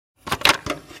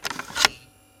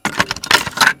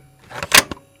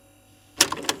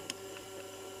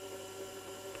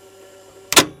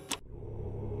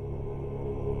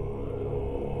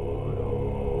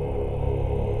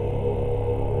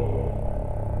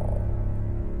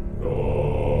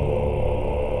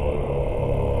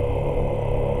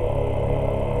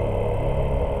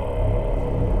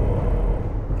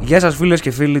Γεια σας φίλες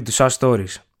και φίλοι του SAS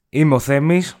Stories. Είμαι ο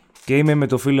Θέμης και είμαι με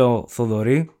το φίλο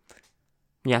Θοδωρή.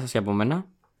 Γεια σας και από μένα.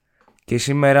 Και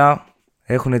σήμερα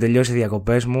έχουν τελειώσει οι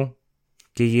διακοπές μου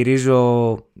και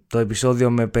γυρίζω το επεισόδιο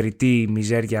με περιττή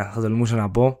μιζέρια, θα τολμούσα να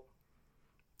πω.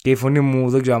 Και η φωνή μου,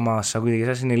 δεν ξέρω αν μας ακούτε και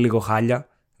εσάς, είναι λίγο χάλια.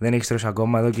 Δεν έχει στρώσει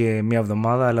ακόμα εδώ και μία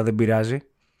εβδομάδα, αλλά δεν πειράζει.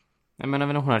 Εμένα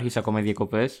δεν έχουν αρχίσει ακόμα οι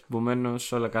διακοπές,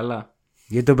 επομένως όλα καλά.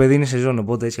 Γιατί το παιδί είναι σεζόν,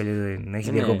 οπότε έτσι αλλιώς δεν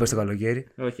έχει διακοπές το καλοκαίρι.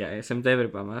 Όχι, Σεπτέμβρη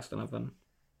πάμε, άστο να πάνε.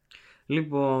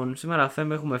 Λοιπόν, σήμερα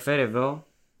Θέμη έχουμε φέρει εδώ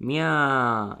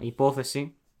μία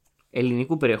υπόθεση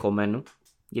ελληνικού περιεχομένου.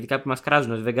 Γιατί κάποιοι μας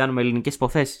κράζουν ότι δεν κάνουμε ελληνικές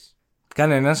υποθέσεις.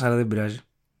 Κανένας, αλλά δεν πειράζει.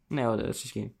 Ναι, όντως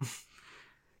ισχύει.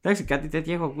 Εντάξει, κάτι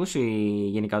τέτοιο έχω ακούσει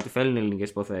γενικά ότι θέλουν ελληνικές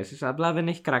υποθέσεις, απλά δεν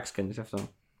έχει κράξει κανείς αυτό.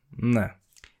 Ναι.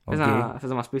 Θες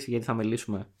να μας πεις γιατί θα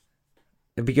μιλήσουμε?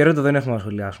 Επικαιρότητα δεν έχουμε να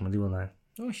σχολιάσουμε τίποτα.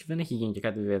 Όχι, δεν έχει γίνει και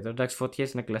κάτι ιδιαίτερο. Εντάξει,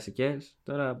 φωτιές είναι κλασικές.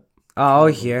 Τώρα.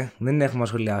 Όχι, δεν έχουμε να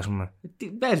σχολιάσουμε.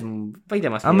 Πες μου, πείτε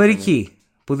μας. Αμερική,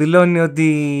 που δηλώνει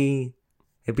ότι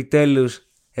επιτέλους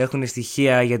έχουν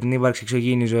στοιχεία για την ύπαρξη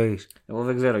εξωγήινης ζωής. Εγώ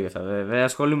δεν ξέρω για αυτά. Δεν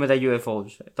ασχολούμαι με τα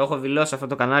UFOs. Το έχω δηλώσει σε αυτό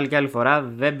το κανάλι και άλλη φορά.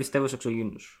 Δεν πιστεύω σε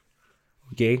εξωγήινους.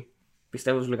 Okay.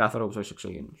 Πιστεύω στους λικανθρώπους, όχι σε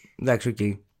εξωγήινους. Εντάξει,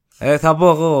 okay. Θα πω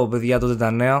εγώ, παιδιά, τότε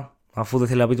τα νέα, αφού δεν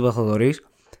θέλει να πει τίποτα Θοδωρής.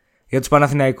 Για τους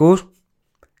Παναθηναϊκούς,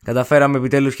 καταφέραμε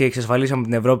επιτέλους και εξασφαλίσαμε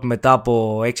την Ευρώπη μετά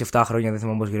από 6-7 χρόνια. Δεν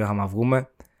θυμάμαι πώς γυράχαμε να βγούμε.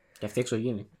 Και αυτοί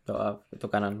εξωγήινοι το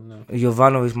κάνανε. Ναι.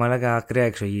 Γιωβάνοβιτς, μαλάκα, ακραία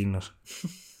εξωγήινος.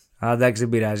 Αλλά εντάξει,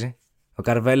 δεν πειράζει. Ο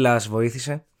Καρβέλας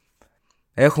βοήθησε.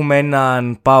 Έχουμε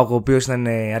έναν ΠΑΟΚ ο οποίος ήταν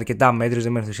αρκετά μέτριος,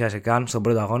 δεν με ενθουσιάσε καν στον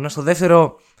πρώτο αγώνα. Στο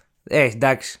δεύτερο,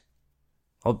 εντάξει,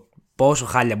 πόσο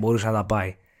χάλια μπορούσε να τα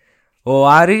πάει. Ο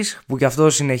Άρης, που και αυτό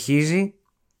συνεχίζει,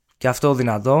 και αυτό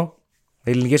δυνατό. Οι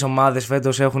ελληνικές ομάδες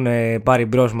φέτος έχουν πάρει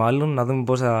μπρος μάλλον, να δούμε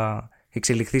πώς θα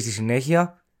εξελιχθεί στη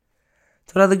συνέχεια.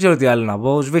 Τώρα δεν ξέρω τι άλλο να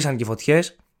πω, σβήσαν και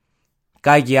φωτιές.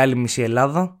 Κάει και η άλλη μισή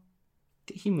Ελλάδα.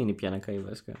 Τι έχει μείνει πια να καεί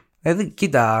βασικά?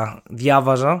 Κοίτα,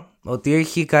 διάβαζα ότι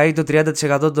έχει καεί το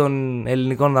 30% των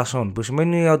ελληνικών δασών, που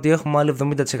σημαίνει ότι έχουμε άλλο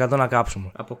 70% να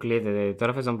κάψουμε. Αποκλείεται.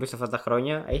 Τώρα θες να μου πεις αυτά τα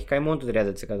χρόνια έχει καεί μόνο το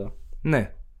 30%.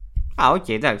 Ναι. Οκ,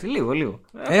 εντάξει, λίγο.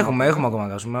 Έχουμε ακόμα να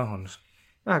κάψουμε άγχονες.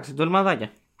 Εντάξει,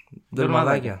 ντολμαδάκια.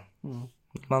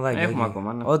 Έχουμε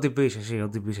ακόμα, ναι. Ό,τι πεις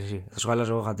εσύ. Θα σου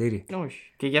χαλάσω εγώ χατήρι. Όχι.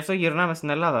 Και γι' αυτό γυρνάμε στην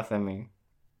Ελλάδα, Θέμη.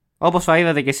 Όπως θα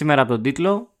είδατε και σήμερα από τον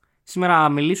τίτλο, σήμερα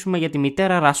μιλήσουμε για τη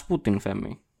μητέρα Ρασπούτιν,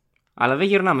 Θέμη. Αλλά δεν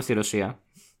γυρνάμε στη Ρωσία.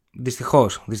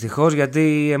 Δυστυχώς,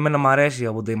 γιατί εμένα μου αρέσει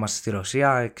όποτε είμαστε στη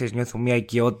Ρωσία. Ξέρεις, νιώθω μια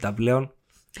οικειότητα πλέον.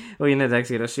 Όχι, ναι,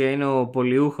 εντάξει, η Ρωσία είναι ο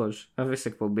πολιτούχος αυτής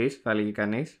της εκπομπής, θα λέγει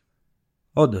κανείς.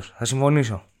 Όντως, θα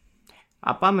συμφωνήσω.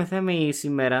 Πάμε, Θέμη,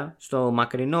 σήμερα στο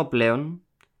μακρινό πλέον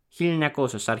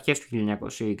 1900, αρχές του 1900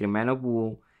 συγκεκριμένο,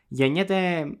 που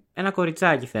γεννιέται ένα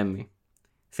κοριτσάκι, Θέμη.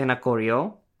 Σε ένα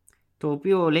κοριό, το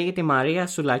οποίο λέγεται Μαρία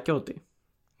Σουλακιώτη.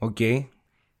 Οκ.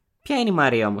 Ποια είναι η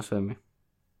Μαρία όμως, Θέμη?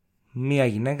 Μία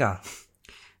γυναίκα.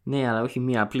 Ναι, αλλά όχι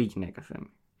μία απλή γυναίκα, Θέμη.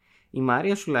 Η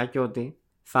Μαρία Σουλακιώτη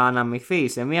θα αναμειχθεί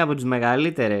σε μία από τις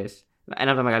μεγαλύτερες,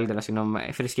 ένα από τα μεγαλύτερα,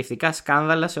 θρησκευτικά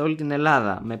σκάνδαλα σε όλη την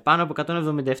Ελλάδα, με πάνω από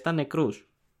 177 νεκρούς.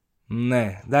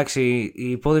 Ναι, εντάξει, η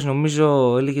υπόθεση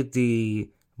νομίζω έλεγε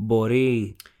ότι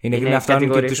μπορεί οι νεκροί να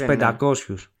φτάνουν και τους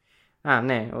 500.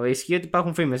 Ναι, ισχύει ότι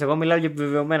υπάρχουν φήμες. Εγώ μιλάω για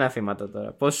επιβεβαιωμένα θύματα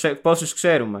τώρα. Πόσους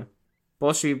ξέρουμε?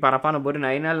 Πόσοι παραπάνω μπορεί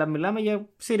να είναι, αλλά μιλάμε για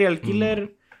serial killer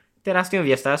τεράστιων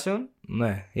διαστάσεων.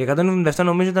 Ναι, οι 177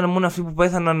 νομίζω ήταν μόνο αυτοί που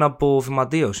πέθαναν από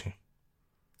φυματίωση.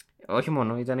 Όχι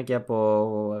μόνο, ήταν και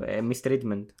από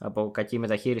mistreatment, από κακή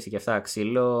μεταχείριση και αυτά,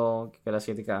 ξύλο και τα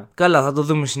σχετικά. Καλά, θα το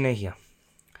δούμε συνέχεια.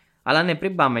 Αλλά ναι,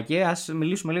 πριν πάμε εκεί, ας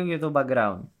μιλήσουμε λίγο για το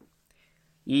background.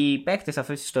 Οι παίκτες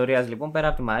αυτής της ιστορίας, λοιπόν, πέρα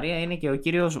από τη Μαρία, είναι και ο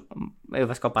κύριος,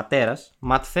 βασικά ο πατέρας,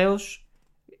 Ματθαίος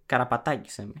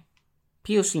Καραπατάκης.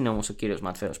 Ποιος είναι όμως ο κύριος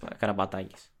Ματθαίος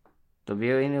Καραπατάκης? Το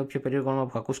οποίο είναι ο πιο περίεργο όνομα που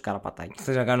έχω ακούσει, Καραπατάκη.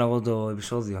 Θες να κάνω εγώ το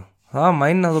επεισόδιο? Άμα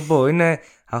είναι να το πω. Είναι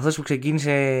αυτός που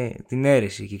ξεκίνησε την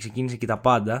αίρεση και ξεκίνησε και τα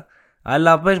πάντα.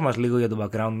 Αλλά πες μας λίγο για το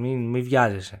background, μην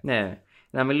βιάζεσαι. Ναι.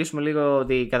 Να μιλήσουμε λίγο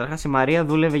ότι καταρχάς η Μαρία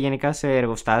δούλευε γενικά σε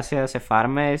εργοστάσια, σε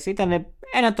φάρμες. Ήταν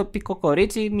ένα τοπικό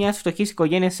κορίτσι μιας φτωχής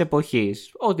οικογένειας της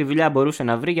εποχής. Ό,τι δουλειά μπορούσε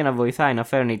να βρει για να βοηθάει να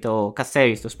φέρνει το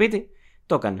κασέρι στο σπίτι,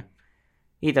 το έκανε.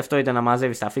 Είτε αυτό ήταν να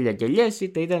μαζεύει σταφύλια και ελιές,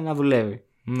 είτε ήταν να δουλεύει.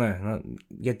 Ναι,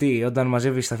 γιατί όταν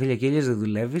μαζεύεις σταφύλια και ελιές δεν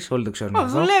δουλεύεις, όλοι το ξέρουν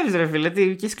αυτό. Δουλεύεις, ρε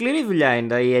φίλε, και σκληρή δουλειά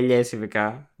είναι οι ελιές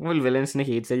ειδικά. Όλοι λένε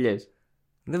συνέχεια για τις ελιές.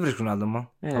 Δεν βρίσκουν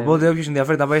άτομα. Οπότε όποιος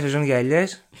ενδιαφέρει να πάει σε ζώνη για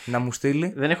ελιές, να μου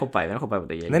στείλει. Δεν έχω πάει ποτέ για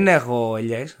ελιές. Δεν έχω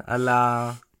ελιές, αλλά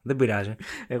δεν πειράζει.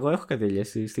 Εγώ έχω κάτι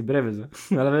ελιές στην Πρέβεζα.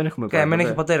 Αλλά δεν έχουμε πάει. Εμένα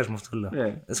έχει ο πατέρας μου αυτό.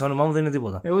 Στο όνομά μου δεν είναι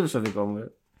τίποτα. Ούτε στο δικό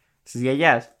μου. Στις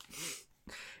γιαγιάς.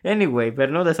 Anyway,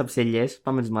 περνώντας από τις ελιές,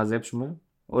 πάμε να τις μαζέψουμε.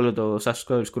 όλο το σας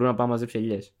σκρού να πάμε να μαζέψει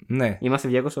ελιές. Ναι.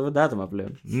 Είμαστε 280 άτομα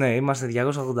πλέον. Ναι, είμαστε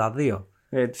 282.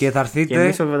 Έτσι. Και θα έρθετε. Και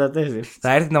εμείς 84.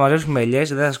 Θα έρθετε να μαζέψουμε ελιές,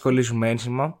 δεν θα ασχολήσουμε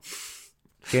ένσημα.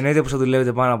 Και εννοείται πως θα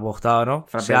δουλεύετε πάνω από 8 ώρο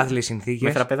σε άθλιες συνθήκες.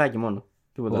 Με φραπεδάκι μόνο.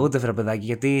 Τίποτα. Ούτε φραπεδάκι,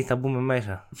 γιατί θα μπούμε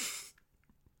μέσα.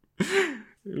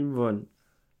 Λοιπόν.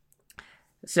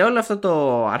 Σε όλο αυτό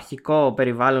το αρχικό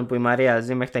περιβάλλον που η Μαρία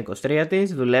ζει μέχρι τα 23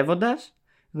 της, δουλεύοντας,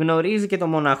 γνωρίζει και τον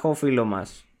μοναχό φίλο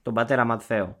μας, τον πατέρα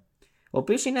Ματθαίο. Ο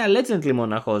οποίος είναι allegedly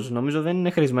μοναχός, νομίζω δεν είναι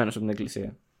χρησμένος από την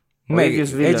εκκλησία. Ναι,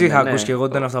 έτσι είχα ακούσει και εγώ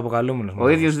ότι ήταν αυτοαποκαλούμενος. Ο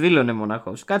ίδιος δήλωνε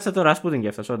μοναχός. Κάτι σαν το Ρασπούτιν κι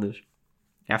αυτός, όντως.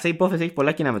 Αυτή η υπόθεση έχει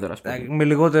πολλά κοινά με το Ρασπούτιν. Με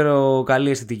λιγότερο καλή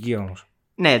αισθητική όμως.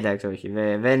 Ναι, εντάξει, όχι.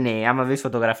 Δεν είναι. Άμα δεις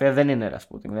φωτογραφία, δεν είναι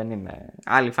Ρασπούτιν. Δεν είναι.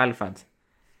 Άλλη φάτσα.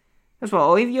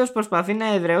 Ο ίδιος προσπαθεί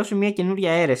να εδραιώσει μια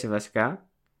καινούρια αίρεση βασικά,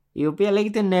 η οποία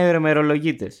λέγεται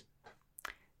νεοημερολογίτες.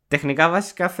 Τεχνικά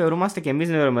βασικά θεωρούμαστε και εμείς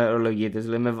νεοημερολογίτες.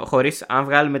 Χωρίς, αν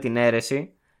βγάλουμε την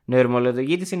αίρεση,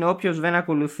 νεοημερολογίτης είναι όποιος δεν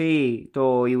ακολουθεί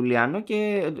το Ιουλιανό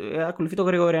και ακολουθεί το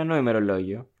Γρηγοριανό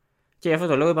ημερολόγιο. Και γι' αυτό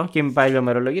το λόγο υπάρχουν και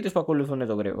παλιομερολογίτες που ακολουθούν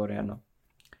το Γρηγοριανό.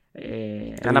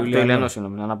 Το Ιουλιανό,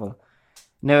 συγγνώμη, ανάποδα.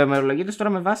 Νεοημερολογίτης τώρα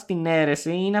με βάση την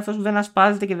αίρεση είναι αυτός που δεν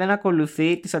ασπάζεται και δεν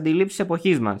ακολουθεί τις αντιλήψεις της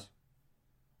εποχής μας.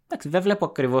 Εντάξει, δεν βλέπω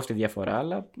ακριβώς τη διαφορά,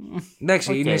 αλλά.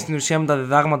 Εντάξει, είναι στην ουσία με τα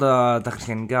διδάγματα τα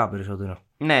χριστιανικά περισσότερο.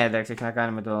 Ναι, εντάξει, έχει να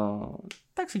κάνει με το.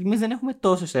 Εντάξει, εμείς δεν έχουμε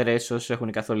τόσες αιρέσεις όσες έχουν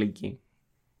οι καθολικοί.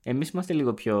 Εμείς είμαστε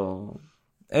λίγο πιο.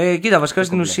 Κοίτα, βασικά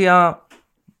στην ουσία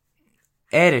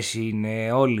αίρεση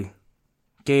είναι όλοι.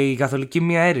 Και η καθολική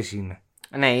μία αίρεση είναι.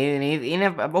 Ναι,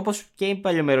 είναι όπως και οι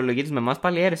παλιομερολογίτες με εμάς,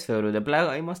 πάλι αίρεση θεωρούνται.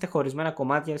 Απλά είμαστε χωρισμένα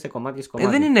κομμάτια σε κομμάτια.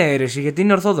 Δεν είναι αίρεση, γιατί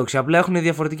είναι ορθόδοξοι. Απλά έχουν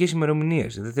διαφορετικές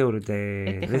ημερομηνίες. Δεν θεωρείται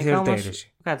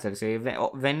αίρεση. Κάτσε,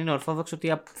 δεν είναι ορθόδοξο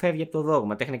ότι φεύγει από το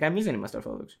δόγμα. Τεχνικά εμείς δεν είμαστε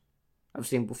ορθόδοξοι. Από τη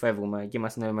στιγμή που φεύγουμε και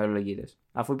είμαστε νεοημερολογίτες.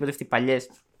 Αφού είπατε αυτοί οι παλιές.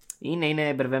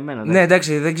 Είναι μπερδεμένο. Ναι,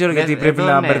 εντάξει, δεν ξέρω γιατί πρέπει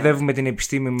να μπερδεύουμε την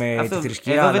επιστήμη με τη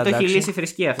θρησκεία. Εδώ δεν το έχει λύσει η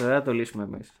θρησκεία αυτό, δεν θα το λύσουμε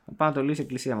εμείς. Πάμε να το λύσει η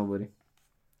εκκλησία μου μπορεί.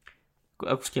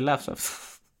 Άκουσα και λάθος αυτό.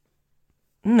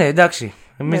 Ναι, εντάξει.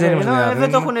 Εμείς δεν είμαστε.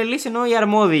 Δεν το έχουν λύσει ενώ οι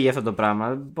αρμόδιοι για αυτό το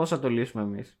πράγμα. Πώς θα το λύσουμε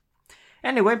εμείς.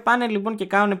 Anyway, πάνε λοιπόν και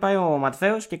πάει ο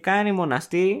Ματθαίος και κάνει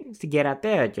μοναστήρι στην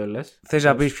Κερατέα κιόλας. Θες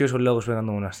να πεις ποιος ο λόγος που έκανε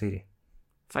το μοναστήρι?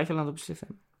 Θα ήθελα να το πεις εσύ.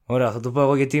 Ωραία, θα το πω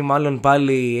εγώ γιατί μάλλον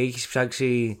πάλι έχεις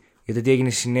ψάξει για το τι έγινε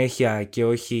συνέχεια και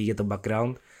όχι για το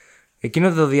background.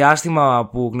 Εκείνο το διάστημα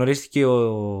που γνωρίστηκε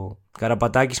ο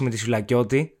Καραπατάκης με τη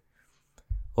Σουλακιώτη,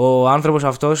 ο άνθρωπος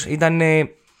αυτός ήταν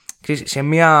σε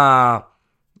μια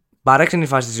παράξενη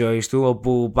φάση της ζωής του,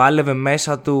 όπου πάλευε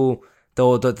μέσα του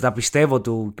τα πιστεύω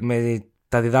του με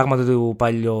τα διδάγματα του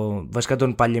βασικά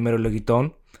των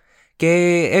παλιομερολογητών, και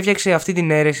έφτιαξε αυτή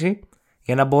την αίρεση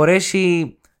για να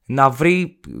μπορέσει να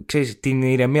βρει την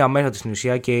ηρεμία μέσα του στην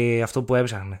ουσία και αυτό που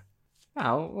έψαχνε.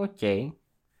 Οκ.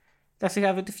 Τα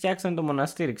είχα δει ότι φτιάξανε το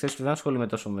μοναστήρι. Ξέρεις ότι δεν ασχολούμαι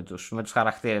τόσο με τους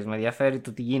χαρακτήρες. Με ενδιαφέρει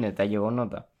το τι γίνεται, τα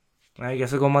γεγονότα. Για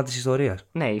αυτό το κομμάτι της ιστορίας.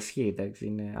 Ναι, ισχύει, εντάξει.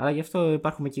 Είναι. Αλλά γι' αυτό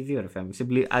υπάρχουμε και οι δύο, ρε φέμι.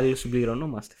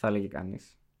 Αλληλοσυμπληρωνόμαστε, θα έλεγε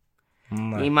κανείς.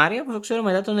 Η Μαρία, όπως το ξέρω,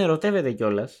 μετά τον ερωτεύεται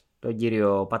κιόλας, τον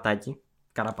κύριο Πατάκη,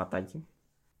 Καραπατάκη.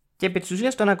 Και επί της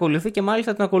ουσίας τον ακολουθεί και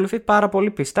μάλιστα τον ακολουθεί πάρα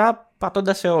πολύ πιστά,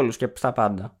 πατώντας σε όλους και στα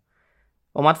πάντα.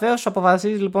 Ο Ματθαίος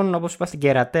αποφασίζει λοιπόν, όπως είπα, στην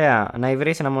Κερατέα να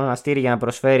ιδρύσει ένα μοναστήρι για να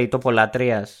προσφέρει τόπο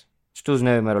λατρείας στους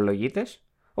νεοημερολογίτες,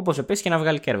 όπως επίσης και να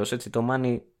βγάλει κέρδος. Έτσι, το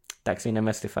μάνι, εντάξει, είναι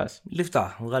μέσα στη φάση.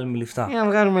 Λεφτά, βγάλουμε λεφτά. Για να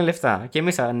βγάλουμε λεφτά. Και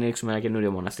εμείς θα ανοίξουμε ένα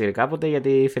καινούριο μοναστήρι κάποτε για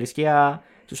τη θρησκεία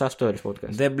του Αστόρης podcast.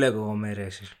 Δεν μπλέκω εγώ με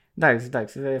αιρέσεις.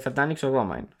 Εντάξει, θα τα ανοίξω εγώ,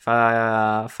 μάιν.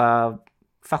 Θα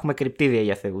έχουμε κρυπτίδια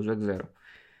για θεούς, δεν ξέρω.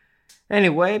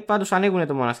 Anyway, πάντως ανοίγουν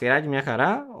το μοναστηράκι μια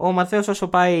χαρά. Ο Ματθαίος, όσο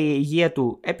πάει, η υγεία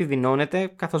του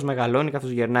επιδεινώνεται, καθώς μεγαλώνει, καθώς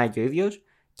γερνάει και ο ίδιος.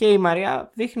 Και η Μαρία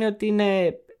δείχνει ότι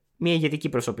είναι μια ηγετική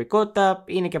προσωπικότητα,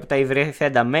 είναι και από τα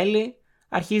ιδρυθέντα μέλη.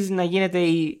 Αρχίζει να γίνεται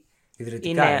η.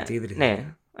 Ιδρυτικά,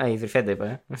 ναι, ιδρυθέντα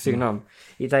είπα, συγγνώμη.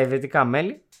 Τα ιδρυτικά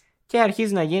μέλη. Και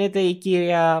αρχίζει να γίνεται η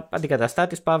κύρια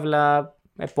αντικαταστάτης, παύλα,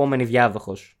 επόμενη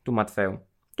διάδοχος του Ματθαίου.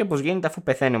 Και όπως γίνεται, αφού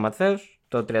πεθαίνει ο Ματθαίος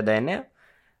το 39.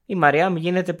 Η Μαριά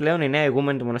γίνεται πλέον η νέα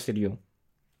ηγούμενη του μοναστηριού.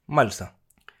 Μάλιστα.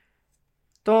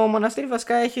 Το μοναστήρι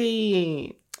βασικά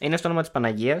είναι στο όνομα της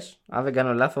Παναγίας. Αν δεν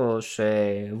κάνω λάθος,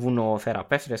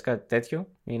 βουνοθεραπεύτριας, κάτι τέτοιο.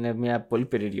 Είναι μια πολύ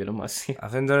περίεργη ονομασία.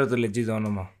 Αυτό είναι τώρα το legit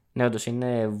όνομα. Ναι, όντως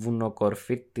είναι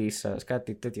βουνοκορφίτης,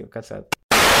 κάτι τέτοιο. Κάτσα.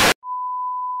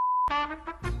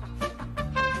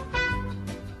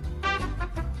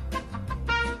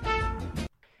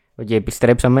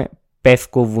 Επιστρέψαμε.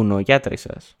 Πεύκο βουνογιάτρη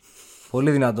σας.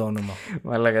 Πολύ δυνατό όνομα.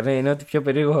 Μαλάκα, δεν είναι ό,τι πιο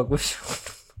περίεργο έχω ακούσει.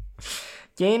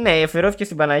 Και αφιερώθηκε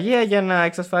στην Παναγία για να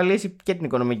εξασφαλίσει και την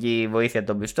οικονομική βοήθεια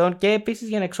των πιστών και επίσης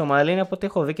για να εξομαλύνει, από ό,τι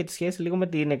έχω δει, και τη σχέση λίγο με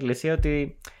την Εκκλησία,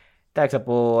 ότι Εντάξει,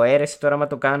 από αίρεση τώρα, άμα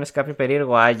το κάνουν σε κάποιο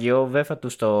περίεργο Άγιο, δεν θα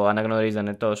τους το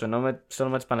αναγνωρίζανε τόσο. Ενώ στο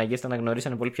όνομα της Παναγίας το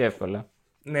αναγνωρίσανε πολύ πιο εύκολα.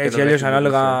 Ναι, έτσι κι αλλιώς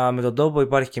ανάλογα με τον τόπο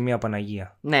υπάρχει και μία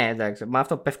Παναγία. Ναι, εντάξει. Μα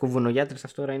αυτό πέφτει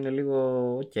βουνογιάτρης τώρα είναι λίγο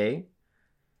οκ.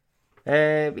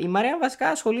 Η Μαρία βασικά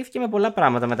ασχολήθηκε με πολλά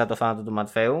πράγματα μετά το θάνατο του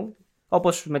Ματθαίου.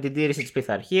 Όπως με την τήρηση της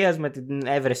πειθαρχίας, με την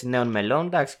έβρεση νέων μελών.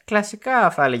 Εντάξει, κλασικά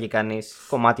θα έλεγε κανείς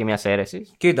κομμάτια μιας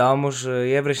αίρεσης. Κοίτα, όμως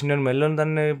η έβρεση νέων μελών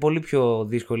ήταν πολύ πιο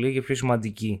δύσκολη και πιο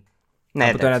σημαντική. Ναι,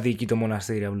 από το να διοικεί το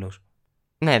μοναστήρι απλώς.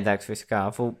 Ναι, εντάξει, φυσικά.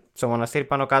 Αφού στο μοναστήρι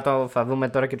πάνω κάτω θα δούμε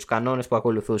τώρα και τους κανόνες που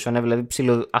ακολουθούσαν. Δηλαδή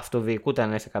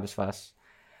ψιλοαυτοδιοικούταν σε κάποιες φάσεις.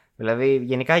 Δηλαδή,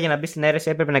 γενικά για να μπει στην αίρεση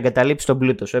έπρεπε να εγκαταλείψει τον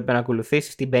πλούτο σου. Έπρεπε να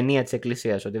ακολουθήσει την παινία της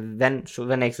Εκκλησίας. Ότι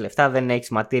δεν έχεις λεφτά, δεν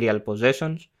έχεις material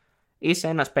possessions. Είσαι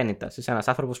ένας πένητας. Είσαι ένας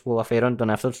άνθρωπος που αφιερώνει τον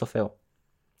εαυτό του στο Θεό.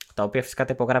 Τα οποία φυσικά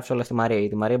τα υπογράφει όλα στη Μαρία.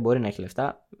 Γιατί η Μαρία μπορεί να έχει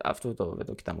λεφτά. Αυτό δεν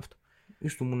το κοιτάμε αυτό. Ή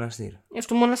στο μοναστήρι.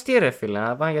 Στο μοναστήρι, φίλε.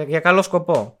 Για καλό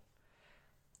σκοπό.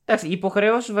 Εντάξει, οι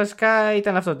υποχρεώσεις βασικά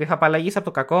ήταν αυτό. Ότι θα απαλλαγείς από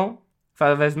το κακό.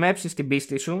 Θα δεσμεύσεις την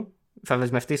πίστη σου. Θα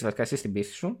δεσμευτείς βασικά εσύ στην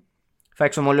πίστη σου. Θα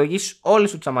εξομολογήσεις όλες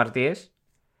σου τις αμαρτίες.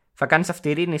 Θα κάνεις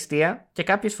αυστηρή νηστεία και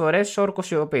κάποιες φορές όρκο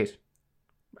σιωπής.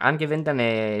 Αν και δεν ήταν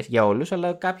για όλους,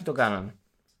 αλλά κάποιοι το κάνανε.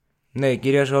 Ναι,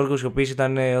 κυρίως ο όρκος σιωπής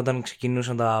ήταν όταν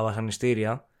ξεκινούσαν τα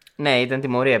βασανιστήρια. Ναι, ήταν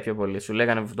τιμωρία πιο πολύ. Σου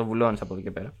λέγανε το βουλώνεις από εδώ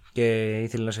και πέρα. Και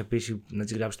ήθελε να σε πείσει να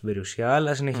της γράψει την περιουσία,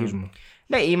 αλλά συνεχίζουμε.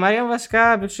 Ναι, η Μαρία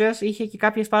βασικά επί της ουσίας είχε και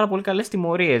κάποιες πάρα πολύ καλές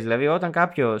τιμωρίες. Δηλαδή, όταν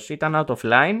κάποιος ήταν out of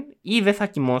line ή δεν θα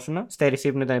κοιμόσουν, στέρηση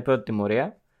ύπνου ήταν η πρώτη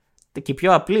τιμωρία. Και η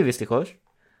πιο απλή δυστυχώς.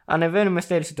 Ανεβαίνουν με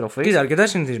στέρηση τροφής. Κοίτα, αρκετά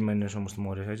συνηθισμένες όμως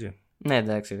τιμωρίες, έτσι. Ναι,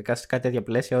 εντάξει, ειδικά σε κάτι τέτοια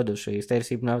πλαίσια, όντως η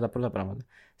στέρηση ύπνου είναι από τα πρώτα πράγματα.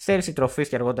 Στέρηση τροφής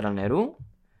και αργότερα νερού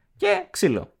και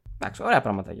ξύλο. Εντάξει, ωραία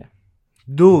πράγματα για.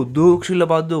 Ντου, ξύλο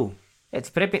παντού.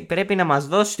 Έτσι, πρέπει να μας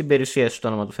δώσεις την περιουσία σου στο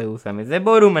όνομα του Θεού, Θεμή. Δεν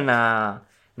μπορούμε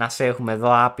να σε έχουμε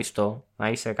εδώ άπιστο, να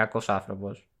είσαι κακός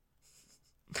άνθρωπος.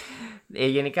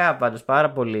 Γενικά πάντως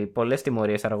πολλές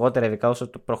τιμωρίες αργότερα, ειδικά όσο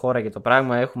προχώραγε το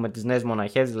πράγμα, έχουμε τις νέες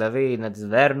μοναχές, δηλαδή να τις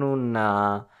δέρνουν,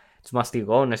 να τις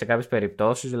μαστιγώνουν σε κάποιες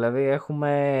περιπτώσεις, δηλαδή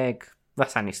έχουμε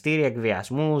βασανιστήρια,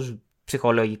 εκβιασμούς,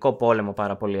 ψυχολογικό πόλεμο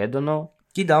πάρα πολύ έντονο.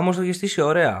 Κοίτα, όμως το έχει στήσει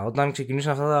ωραία. Όταν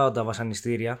ξεκινήσαν αυτά τα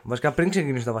βασανιστήρια, βασικά πριν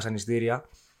ξεκινήσουν τα βασανιστήρια,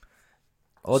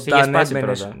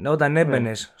 όταν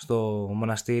έμπαινες στο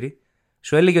μοναστήρι,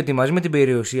 σου έλεγε ότι μαζί με την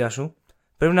περιουσία σου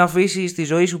πρέπει να αφήσεις τη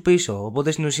ζωή σου πίσω.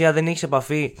 Οπότε στην ουσία δεν έχεις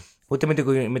επαφή ούτε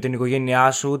με την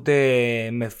οικογένειά σου, ούτε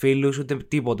με φίλους, ούτε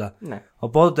τίποτα. Ναι.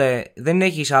 Οπότε δεν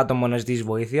έχεις άτομο να ζητήσεις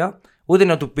βοήθεια, ούτε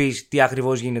να του πεις τι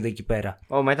ακριβώς γίνεται εκεί πέρα.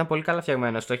 Μα ήταν πολύ καλά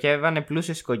φτιαγμένο. Στοχεύανε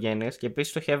πλούσιες οικογένειες και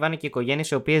επίσης στοχεύανε και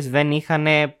οικογένειες οι οποίες δεν είχαν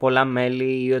πολλά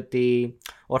μέλη ή ότι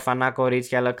ορφανά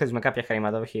κορίτσια, αλλά με κάποια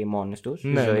χρήματα, όχι μόνες τους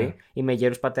στη ζωή, ναι. Ή με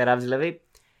γέρους πατεράδες. Δηλαδή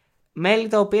μέλη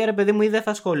τα οποία ρε παιδί μου ή δεν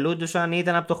θα ασχολούντουσαν ή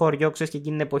ήταν από το χωριό, ξέρεις, και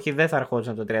εκείνη την εποχή δεν θα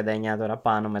αρχόντουσαν το 39 τώρα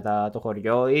πάνω μετά το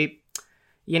χωριό, ή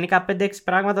γενικά 5-6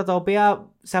 πράγματα τα οποία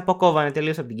σε αποκόβανε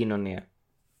τελείως από την κοινωνία.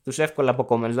 Τους εύκολα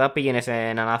αποκομμένους. Δεν πήγαινε σε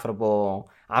έναν άνθρωπο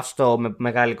αυτό με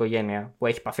μεγάλη οικογένεια που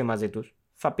έχει επαφή μαζί τους.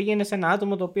 Θα πήγαινε σε ένα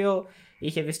άτομο το οποίο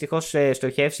είχε δυστυχώς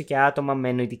στοχεύσει και άτομα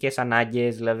με νοητικές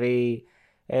ανάγκες, δηλαδή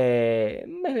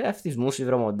με αυτισμούς,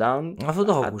 σύνδρομο Down. Αυτό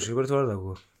το έχω ακούσει, πρώτη φορά το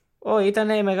ακούω.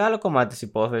 Ήταν μεγάλο κομμάτι της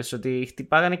υπόθεσης ότι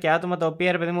χτυπάγανε και άτομα τα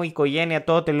οποία, ρε παιδί μου, η οικογένεια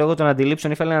τότε λόγω των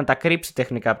αντιλήψεων ήθελε να τα κρύψει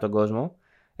τεχνικά από τον κόσμο.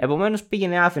 Επομένως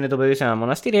πήγαινε, άφηνε το παιδί σε ένα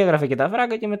μοναστήρι, έγραφε και τα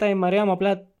βράγκα και μετά η Μαρία μου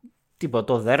απλά τίποτα.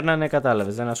 Το δέρνανε,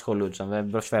 κατάλαβες, δεν ασχολούνταν, δεν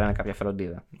προσφέρανε κάποια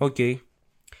φροντίδα. Okay.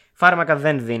 Φάρμακα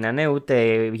δεν δίνανε,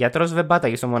 ούτε γιατρός δεν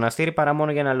πάταγε στο μοναστήρι παρά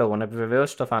μόνο για ένα λόγο, να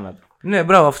επιβεβαιώσει το θάνατο. Ναι,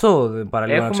 μπράβο, αυτό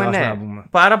παραλίγο να ξεχάσουμε να πούμε.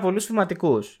 Πάρα πολλούς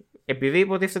φυματικούς. Επειδή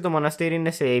υποτίθεται το μοναστήρι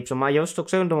είναι σε ύψωμα, για όσους το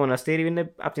ξέρουν, το μοναστήρι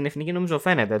είναι από την εθνική, νομίζω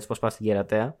φαίνεται έτσι πως πας στην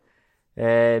Κερατέα.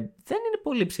 Δεν είναι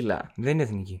πολύ ψηλά. Δεν είναι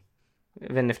εθνική.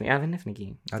 Δεν είναι εθνική. Δεν είναι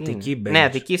εθνική. Αττική μπαίνεις. Ναι,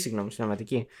 Αττική, συγγνώμη,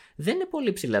 Αττική. Δεν είναι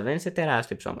πολύ ψηλά, δεν είναι σε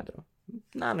τεράστιο υψόμετρο.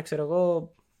 Να, ξέρω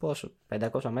εγώ πόσο,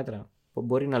 500 μέτρα.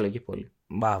 Μπορεί να λέγει πολύ.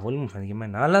 Μπα, πολύ μου φαίνεται και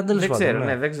εμένα. Αλλά τέλος πάντων. Δεν ξέρω,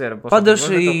 ναι, δεν ξέρω. Πάντως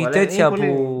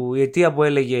η αιτία που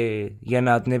έλεγε για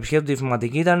να την επισκέπτεται η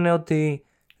φυματική ήταν ότι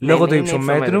λόγω του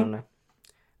υψομέτρου. Ναι.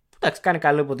 Εντάξει, κάνει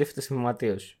καλό υποτίθεται στη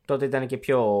φυματίωση. Τότε ήταν και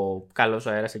πιο καλός ο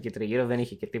αέρας εκεί τριγύρω, δεν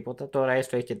είχε και τίποτα. Τώρα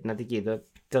έστω έχει και την Αττική.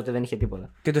 Τότε δεν είχε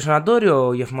τίποτα. Και το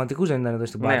σανατόριο για φυματικούς δεν ήταν εδώ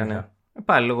στην Πάτρα. Ναι.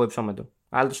 Πάλι λόγω υψόμετρου.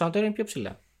 Αλλά το σανατόριο είναι πιο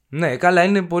ψηλά. Ναι, καλά,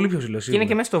 είναι πολύ πιο ψηλό. Και είναι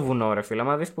και μέσα στο βουνό, ρε φίλε.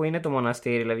 Αν δεις που είναι το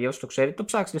μοναστήρι, δηλαδή όσοι το ξέρετε, το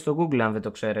ψάξτε στο Google αν δεν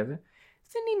το ξέρετε.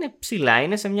 Δεν είναι ψηλά,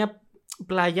 είναι σε μια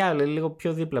πλαγιά, δηλαδή λίγο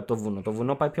πιο δίπλα από το βουνό. Το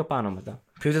βουνό πάει πιο πάνω μετά.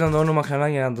 Ποιο ήταν το όνομα ξανά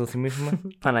για να το θυμίσουμε?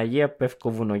 Παναγία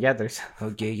Πευκοβουνογιάτρης.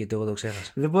 Οκ, γιατί εγώ το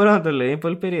ξέχασα. Δεν μπορώ να το λέω, είναι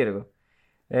πολύ περίεργο.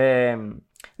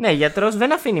 Ναι, γιατρός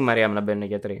δεν αφήνει η Μαρία μου να μπαίνουν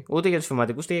γιατροί. Ούτε για τους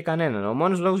φυματικούς ούτε για κανέναν. Ο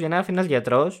μόνος λόγος για να έρθει ένας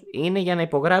γιατρός είναι για να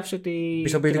υπογράψει ότι.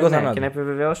 Πιστοποιητικό θάνατο. Και να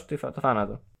επιβεβαιώσει το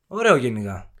θάνατο. Ωραίο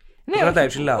γενικά. Ναι, κρατάει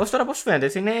ψηλά. Ως τώρα πώς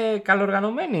φαίνεται, είναι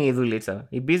καλοργανωμένη η δουλίτσα.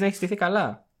 Η business έχει στηθεί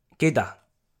καλά. Κοίτα.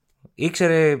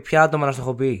 Ήξερε ποια άτομα να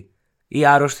στοχοποιεί. Οι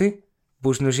άρρωστοι,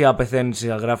 που στην ουσία πεθαίνουν και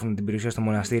γράφουν την περιουσία στο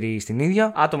μοναστήρι ή στην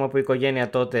ίδια. Άτομα που η οικογένεια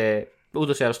τότε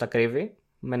ούτως ή άλλως τα κρύβει,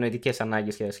 με νοητικές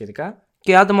ανάγκες και σχετικά.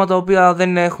 Και άτομα τα οποία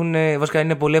δεν έχουν. Βασικά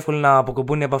είναι πολύ εύκολο να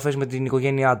αποκοπούν οι επαφές με την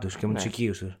οικογένειά τους και με τους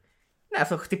οικείους τους. Ναι,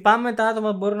 αυτό χτυπάμε τα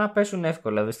άτομα που μπορούν να πέσουν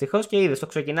εύκολα. Δυστυχώς και είδες,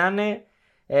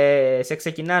 σε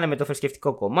ξεκινάνε με το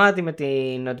θρησκευτικό κομμάτι, με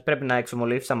την ότι πρέπει να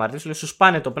εξομολογήσεις τα αμαρτίες σου,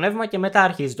 σπάνε το πνεύμα και μετά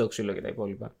αρχίζει το ξύλο και τα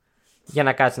υπόλοιπα. Για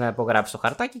να κάτσεις να υπογράψεις το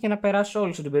χαρτάκι και να περάσεις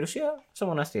όλη σου την περιουσία στο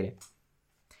μοναστήρι.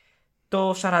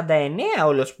 Το 49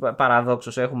 όλος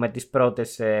παραδόξως έχουμε τις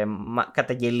πρώτες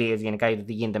καταγγελίες γενικά για το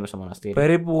τι γίνεται μέσα στο μοναστήρι.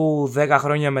 Περίπου 10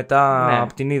 χρόνια μετά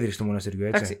από την ίδρυση του μοναστηριού,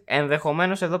 έτσι. Εντάξει,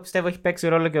 ενδεχομένως εδώ πιστεύω έχει παίξει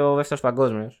ρόλο και ο δεύτερος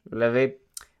παγκόσμιος. Δηλαδή,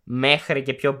 μέχρι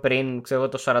και πιο πριν, ξέρω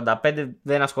το 45,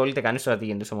 δεν ασχολείται κανείς τώρα τι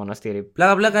γίνεται στο μοναστήρι.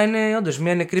 Πλάκα είναι όντως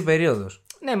μια νεκρή περίοδος.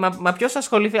 Ναι, μα ποιος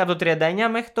ασχοληθεί από το 39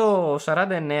 μέχρι το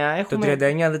 49 έχουμε. Το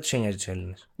 39 δεν τους ένοιαζε τους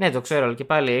Έλληνες. Ναι, το ξέρω, αλλά και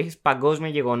πάλι έχεις παγκόσμια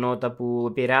γεγονότα που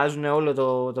επηρεάζουν όλο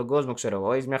τον κόσμο, ξέρω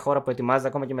εγώ. Έχεις μια χώρα που ετοιμάζεται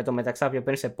ακόμα και με το μεταξάπιο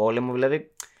πριν σε πόλεμο.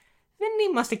 Δηλαδή, δεν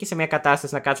είμαστε και σε μια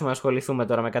κατάσταση να κάτσουμε να ασχοληθούμε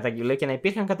τώρα με καταγγελίες και να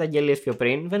υπήρχαν καταγγελίες πιο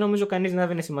πριν. Δεν νομίζω κανείς να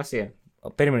έδινε σημασία.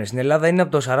 Περίμενε, στην Ελλάδα είναι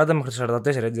από το 40 μέχρι το 44,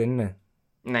 έτσι δεν είναι.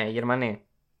 Ναι, η Γερμανία.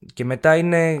 Και μετά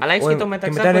είναι. Αλλά έχει και το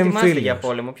μεταξά που ετοιμάζεται για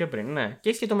πόλεμο πιο πριν. Ναι. Και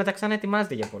έχει και το μεταξά να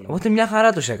ετοιμάζεται για πόλεμο. Οπότε μια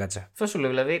χαρά τους έκατσε. Αυτό σου λέω.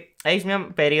 Δηλαδή, έχει μια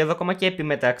περίοδο ακόμα και επί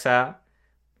μεταξά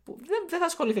που δεν θα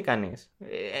ασχοληθεί κανείς.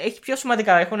 Έχει πιο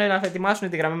σημαντικά. Έχουν να ετοιμάσουν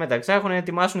τη γραμμή μεταξά, έχουν να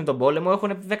ετοιμάσουν τον πόλεμο,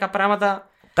 έχουν 10 πράγματα.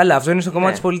 Καλά, αυτό είναι στο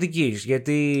κομμάτι της πολιτικής.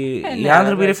 Γιατί οι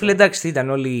άνθρωποι, ρε φίλε, εντάξει, ήταν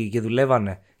όλοι και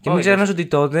δουλεύανε. Και μην ξεχνάς ότι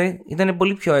τότε ήταν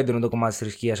πολύ πιο έντονο το κομμάτι της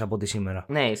θρησκείας από ότι σήμερα.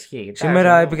 Ναι, ισχύει.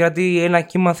 Σήμερα επικρατεί ένα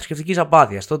κύμα θρησκευτικής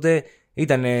απάθειας. Τότε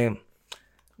ήταν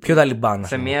πιο Ταλιμπάν.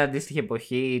 Σε μια αντίστοιχη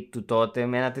εποχή του τότε,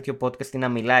 με ένα τέτοιο podcast να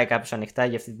μιλάει κάποιος ανοιχτά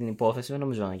για αυτή την υπόθεση, δεν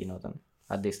νομίζω να γινόταν.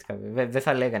 Αντίστοιχα, δεν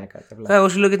θα λέγανε κάτι. Εγώ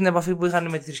σου λέω και την επαφή που είχαν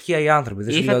με τη θρησκεία οι άνθρωποι.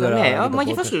 Δεν σου λέω τώρα. Ναι, μα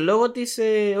γι' αυτό σου λέω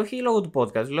όχι λόγω του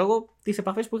podcast, λόγω τη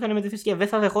επαφή που είχαν με τη θρησκεία. Δεν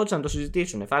θα δεχόντουσαν να το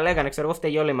συζητήσουν. Θα λέγανε, ξέρω εγώ,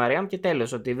 φταίει όλη η Μαριάμ και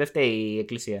τέλος, ότι δεν φταίει η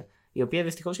Εκκλησία. Η οποία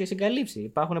δυστυχώς έχει συγκαλύψει.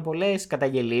 Υπάρχουν πολλές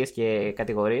καταγγελίες και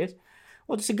κατηγορίες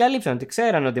ότι συγκαλύψαν, ότι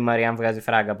ξέραν ότι η Μαριάμ βγάζει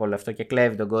φράγκα από όλο αυτό και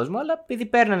κλέβει τον κόσμο, αλλά επειδή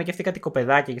παίρνανε και αυτοί κάτι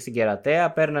κοπεδάκια και στην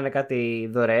κερατέα, παίρνανε κάτι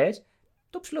δωρεές,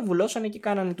 το ψιλοβουλώσανε και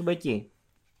κάνανε του μπεκί.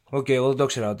 Εγώ δεν το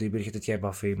ήξερα ότι υπήρχε τέτοια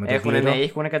επαφή με τον κλήρο.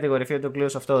 Έχουν κατηγορηθεί το κλήρο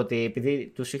σε αυτό, ότι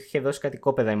επειδή τους είχε δώσει κάτι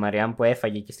κόπεδα η Μαριάμ που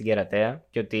έφαγε και στην κερατέα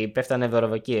και ότι πέφτανε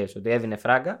δωροδοκίες, ότι έδινε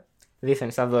φράγκα,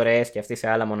 δίθεν σαν δωρεές και αυτοί σε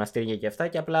άλλα μοναστήρια και αυτά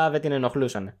και απλά δεν την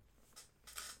ενοχλούσαν.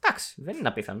 Εντάξει, δεν είναι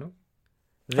απίθανο.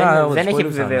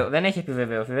 Δεν έχει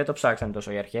επιβεβαιωθεί, δεν το ψάξαν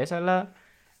τόσο οι αρχές, αλλά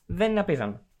δεν είναι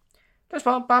απίθανο. Τέλος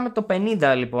πάντων, πάμε το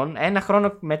 50 λοιπόν, ένα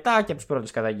χρόνο μετά και από τις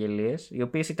πρώτες καταγγελίες, οι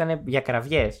οποίες ήταν για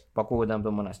κραυγές που ακούγονταν από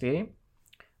το μοναστήρι,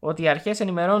 ότι οι αρχές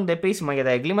ενημερώνονται επίσημα για τα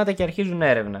εγκλήματα και αρχίζουν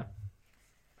έρευνα.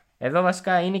 Εδώ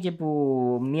βασικά είναι και που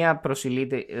μια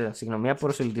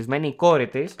προσελητισμένη κόρη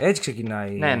της. Έτσι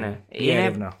ξεκινάει η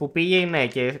έρευνα. Που πήγε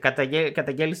και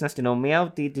καταγγέλει στην αστυνομία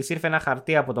ότι της ήρθε ένα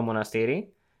χαρτί από το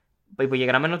μοναστήρι,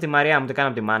 υπογεγραμμένο ότι η Μαριά μου το έκανε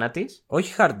από τη μάνα της.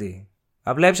 Όχι χαρτί.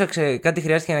 Απλά έψαξε κάτι,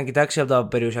 χρειάστηκε να κοιτάξει από τα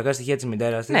περιουσιακά στοιχεία της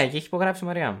μητέρας της. Ναι, και έχει υπογράψει η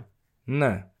Μαριά μου.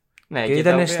 Ναι. Ναι, και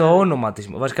ήταν στο όνομα της.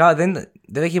 Βασικά δεν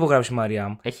έχει υπογράψει η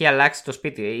Μαριάμ. Έχει αλλάξει το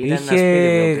σπίτι. Είχε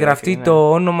γραφτεί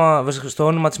το όνομα, στο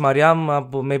όνομα της Μαριάμ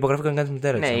με υπογραφή κανένα της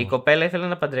μητέρας. Ναι, η κοπέλα ήθελε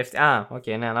να παντρευτεί.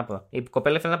 Ναι, ανάποδα. Η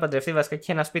κοπέλα ήθελε να παντρευτεί βασικά και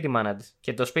είχε ένα σπίτι μάνα της.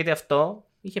 Και το σπίτι αυτό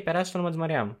είχε περάσει στο όνομα της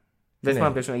Μαριάμ. Δεν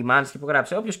θυμάμαι ποιος η μάνα της είχε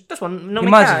υπογράψει. Όποιος. Η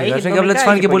μάνα της απλά της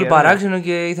φάνηκε πολύ παράξενο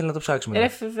και ήθελε να το ψάξουμε.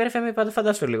 Ρε φέμε,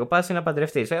 φαντάσου λίγο. Πας να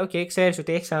παντρευτεί. Ξέρεις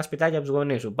ότι έχεις ένα σπιτάκι από τους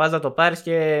γονείς σου. Πας να το πάρεις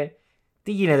και.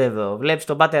 Τι γίνεται εδώ, βλέπεις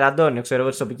τον Πάτερ Αντώνιο, ξέρω εγώ,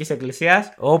 της τοπικής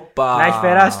εκκλησίας. Να έχει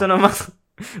περάσει το όνομά του.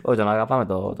 Όχι, τον αγαπάμε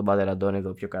τον Πάτερ Αντώνιο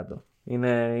εδώ πιο κάτω.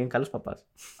 Είναι καλός παπάς.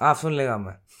 Αυτόν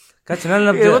λέγαμε. Κάτσε να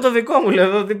λέω. Εγώ το δικό μου λέω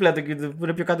εδώ δίπλα του που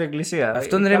είναι πιο κάτω η εκκλησία.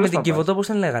 Αυτόν ρε με την Κιβωτό, πώς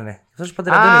τον λέγανε.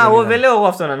 Δεν λέω εγώ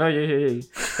αυτόν. Όχι.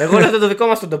 Εγώ λέω το δικό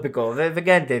μας το τοπικό. Δεν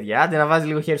κάνει τέτοια. Άντε να βάζει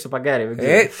λίγο χέρι στο παγκάρι.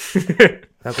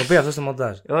 Θα κοπεί αυτό στο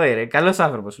μοντάζ. Όχι, ρε, καλός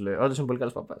άνθρωπος σου λέει. Όντως είναι πολύ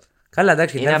καλός παπάς. Καλά,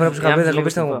 εντάξει, την άλλη φορά που σου είχα πει θα κοπεί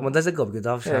στο μοντάζ δεν κόπηκε.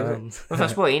 Θα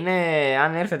σου πω,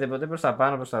 αν έρθετε ποτέ προς τα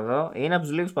πάνω, προς τα δω, είναι από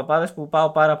τους λίγους παπάδες που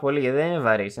πάω πάρα πολύ γιατί δεν είναι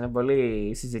βαρύς. Είναι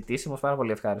πολύ συζητήσιμος, πάρα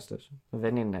πολύ ευχάριστος.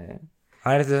 Δεν είναι.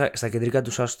 Αν έρθετε στα κεντρικά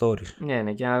του σας stories.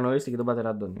 Ναι, και να γνωρίσετε και τον Πάτερ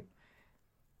Αντώνη.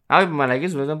 Άμα είπε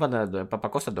μαλακίες, δεν τον Πάτερ Αντώνη.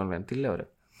 Παπακώστα τον λένε. Τι λέω, ρε.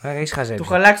 Έχεις χαζέψει. Του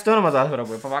έχω αλλάξει το όνομα του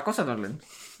άνθρωπου. Παπακώστα τον λένε.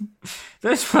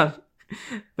 Τέλος πάντων.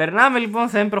 Περνάμε λοιπόν,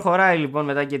 θα προχωράει λοιπόν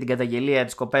μετά και την καταγγελία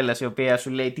της κοπέλας η οποία σου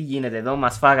λέει τι γίνεται εδώ,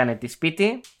 μας φάγανε τη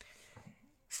σπίτι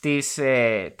στις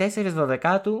 4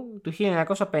 Δωδεκάτου του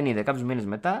 1950, κάποιους μήνες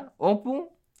μετά, όπου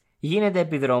γίνεται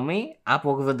επιδρομή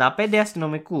από 85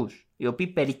 αστυνομικούς, οι οποίοι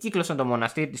περικύκλωσαν το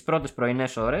μοναστήρι τις πρώτες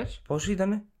πρωινές ώρες. Πόσοι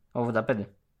ήτανε? 85.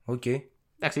 Οκ.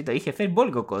 Εντάξει, είχε φέρει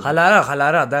μπόλικο κόσμο.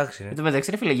 Χαλαρά, εντάξει. Εν τω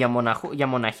μεταξύ, ρε φίλε, για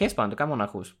μοναχές πάνω, το κάνουν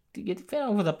μοναχούς. Γιατί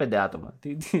φέραν 85 άτομα.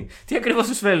 Τι ακριβώς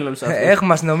τους φέρνουν όλους αυτούς.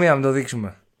 Έχουμε αστυνομία, να το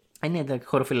δείξουμε. Ναι, εντάξει,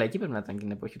 χωροφυλακή πρέπει να ήταν εκείνη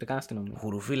την εποχή, ούτε καν αστυνομία.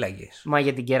 Χουρουφύλακες. Μα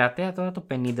για την κερατέα τώρα το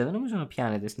 50 δεν νομίζω να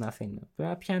πιάνετε στην Αθήνα.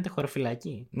 Πρέπει να πιάνετε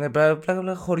χωροφυλακή. Ναι,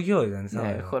 πλάκα χωριό ήταν.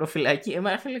 Ναι, χωροφυλακή.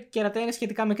 Φίλε, κερατέα είναι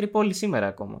σχετικά μικρή πόλη σήμερα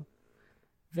ακόμα.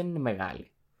 Δεν είναι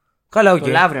μεγάλη. Καλά, οκ. Το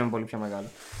Λαύριο είναι πολύ πιο μεγάλο.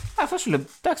 Αυτό σου λέω.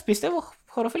 Εντάξει, πιστεύω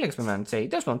χωροφύλακες πρέπει να είναι τσέι.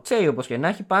 Τέλος πάντων, τσέι όπως και να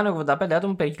έχει, πάνω 85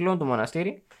 άτομα περικυκλώνουν το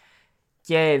μοναστήρι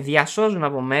και διασώζουν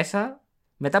από μέσα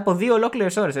μετά από 2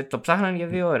 ολόκληρες ώρες. Το ψάχναν για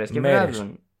 2 ώρες. Και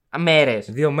βγάζουν.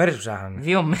 Μέρες. 2 μέρες ψάχνανε.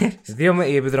 2 μέρες.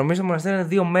 Η επιδρομή στο μοναστήρι είναι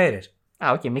 2 μέρες.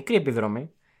 Οκ, μικρή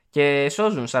επιδρομή. Και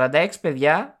σώζουν 46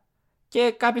 παιδιά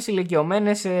και κάποιες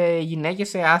ηλικιωμένες γυναίκες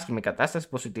σε άσχημη κατάσταση,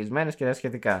 υποσιτισμένες και τα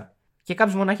σχετικά. Και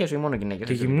κάποιες μοναχές, όχι μόνο γυναίκες.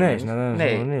 Και γυμνές.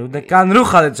 Ναι. Ούτε καν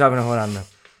ρούχα δεν τους άφηνε χωράνε.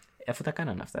 Αφού τα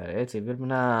κάνανε αυτά, έτσι. Πρέπει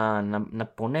να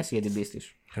πονέσει για την πίστη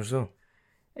σου. Σωστό.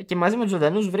 Και μαζί με τους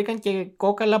ζωντανούς βρήκαν και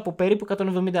κόκαλα από περίπου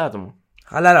 170 άτομα.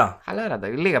 Χαλαρά,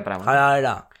 λίγα πράγματα.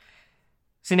 χαλαρά.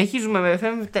 Συνεχίζουμε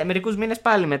μερικούς μήνες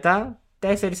πάλι μετά.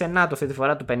 4 Ενάτου αυτή τη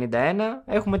φορά του 51.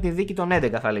 Έχουμε τη δίκη των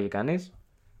 11, θα έλεγε κανείς.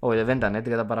 Όχι, δεν ήταν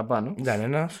 11, τα παραπάνω. Ήταν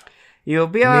ένας. Η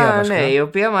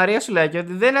οποία Μαρία σου λέει ότι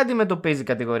δεν αντιμετωπίζει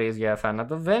κατηγορίες για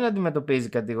θάνατο, δεν αντιμετωπίζει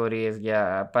κατηγορίες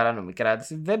για παράνομη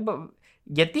κράτηση.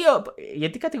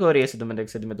 Γιατί κατηγορίες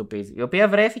εντωμεταξύ αντιμετωπίζει. Η οποία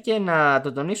βρέθηκε, να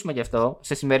το τονίσουμε γι' αυτό,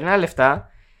 σε σημερινά λεφτά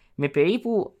με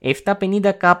περίπου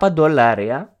 750.000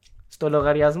 δολάρια στο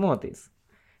λογαριασμό της.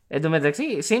 Εν τω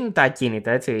μεταξύ, συν τα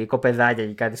ακίνητα, έτσι, οι κοπεδάκια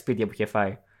και κάτι σπίτια που είχε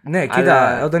φάει. Ναι,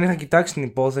 κοίτα, όταν είχα κοιτάξει την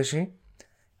υπόθεση,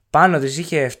 πάνω της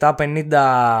είχε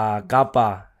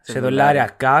 750.000 σε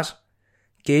δολάρια cash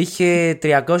και είχε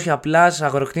 300 απλά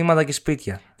αγροκτήματα και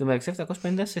σπίτια. Εν τω μεταξύ,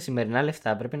 750 σε σημερινά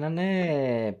λεφτά πρέπει να είναι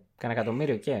κανένα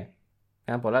εκατομμύριο και.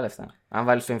 Είναι πολλά λεφτά. Αν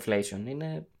βάλεις το inflation,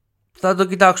 είναι. Θα το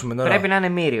κοιτάξουμε τώρα. Πρέπει να είναι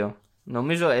μύριο.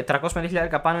 Νομίζω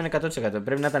 350.000 πάνω είναι 100%.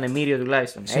 Πρέπει να ήταν μύριο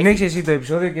τουλάχιστον. Συνέχισε εσύ το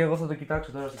επεισόδιο και εγώ θα το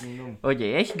κοιτάξω τώρα στο κινητό μου. Οκ,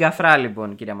 έχει γκαφρά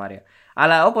λοιπόν, κυρία Μαρία.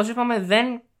 Αλλά όπως είπαμε,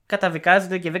 δεν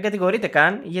καταδικάζεται και δεν κατηγορείται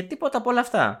καν για τίποτα από όλα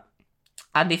αυτά.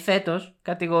 Αντιθέτως,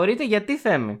 κατηγορείται για τι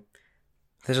θέμη.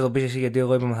 Θες να το πεις εσύ, γιατί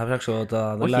εγώ είπαμε θα ψάξω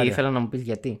τα δολάρια. Όχι, ήθελα να μου πεις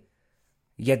γιατί.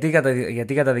 Γιατί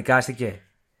καταδικάστηκε.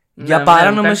 Για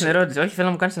παράνομες ερώτηση. Όχι, θέλω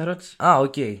να μου κάνεις ερώτηση.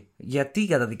 οκ. Γιατί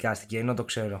καταδικάστηκε, ενώ το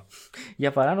ξέρω.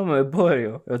 Για παράνομο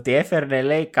εμπόριο. Ότι έφερνε,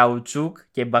 λέει, καουτσούκ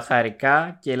και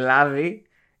μπαχαρικά και λάδι.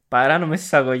 Παράνομες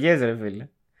εισαγωγές, ρε φίλε.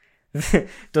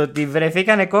 Το ότι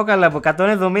βρεθήκανε κόκαλα από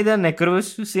 170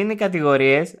 νεκρούς συν οι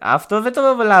κατηγορίες, αυτό δεν το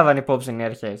λάβανε υπόψη οι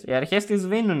αρχές. Οι αρχές τις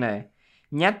δίνουνε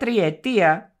μια 3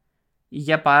 ετία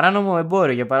για παράνομο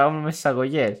εμπόριο, για παράνομες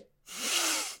εισαγωγές.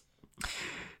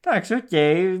 Εντάξει, οκ,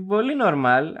 πολύ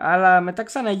normal, αλλά μετά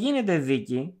ξαναγίνεται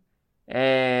δίκη,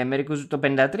 το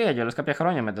 53 κιόλας, κάποια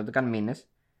χρόνια μετά, δεν καν μήνες,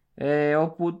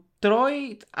 όπου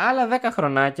τρώει άλλα 10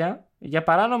 χρονάκια για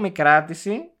παράνομη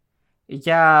κράτηση,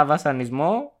 για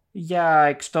βασανισμό,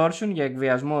 για extortion, για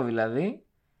εκβιασμό δηλαδή,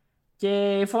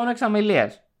 και φόνο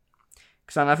εξαμελίας.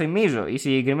 Ξαναθυμίζω, η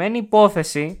συγκεκριμένη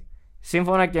υπόθεση,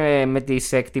 σύμφωνα και με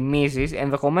τις εκτιμήσεις,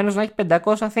 ενδεχομένως να έχει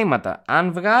 500 θύματα.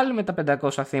 Αν βγάλουμε τα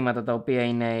 500 θύματα, τα οποία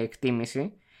είναι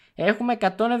εκτίμηση, έχουμε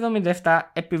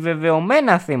 177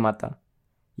 επιβεβαιωμένα θύματα.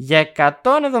 Για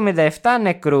 177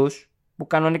 νεκρούς, που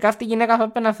κανονικά αυτή η γυναίκα θα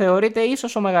πρέπει να θεωρείται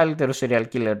ίσως ο μεγαλύτερος serial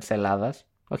killer της Ελλάδας.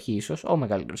 Όχι ίσως, ο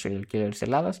μεγαλύτερος serial killer της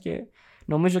Ελλάδας, και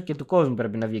νομίζω και του κόσμου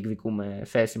πρέπει να διεκδικούμε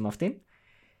θέση με αυτήν.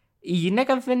 Η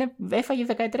γυναίκα έφαγε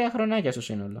 13 χρονάκια στο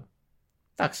σύνολο.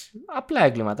 Εντάξει, απλά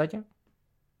εγκληματάκια.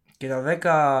 Και τα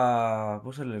 10.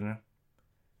 Πώς θα λένε.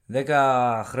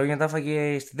 10 χρόνια τα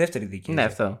έφαγε στη δεύτερη δίκη. Ναι,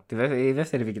 αυτό. Η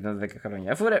δεύτερη δίκη ήταν 10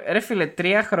 χρόνια. Αφού ρε φίλε,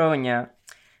 3 χρόνια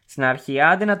στην αρχή,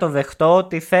 άντε να το δεχτώ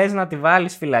ότι θες να τη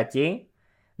βάλεις φυλακή,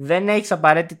 δεν έχεις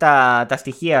απαραίτητα τα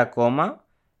στοιχεία ακόμα.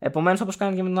 Επομένως, όπως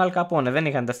κάνανε και με τον Αλ Καπόνε, δεν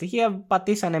είχαν τα στοιχεία,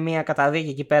 πατήσανε μια καταδίκη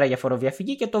εκεί πέρα για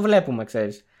φοροδιαφυγή και το βλέπουμε,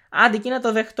 ξέρεις. Άντε εκεί να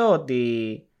το δεχτώ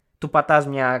ότι του πατάς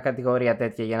μια κατηγορία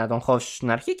τέτοια για να τον χώσεις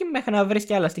στην αρχή και μέχρι να βρεις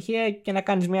και άλλα στοιχεία και να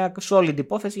κάνεις μια solid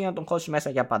υπόθεση για να τον χώσεις μέσα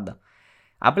για πάντα.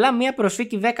 Απλά μια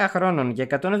προσφύκη 10 χρόνων για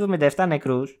 177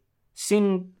 νεκρούς,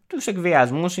 συν τους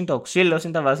εκβιασμούς, συν το ξύλο,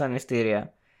 συν τα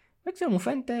βασανιστήρια. Δεν ξέρω, μου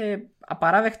φαίνεται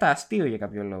απαράδεκτα αστείο για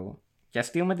κάποιο λόγο. Και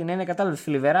αστείο με την έννοια κατάλληλα,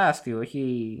 θλιβερά αστείο,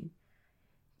 όχι.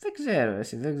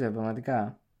 Δεν ξέρω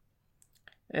πραγματικά.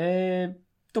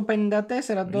 Το 54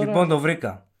 τώρα. Λοιπόν, το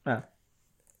βρήκα.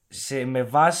 Με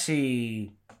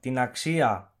βάση την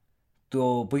αξία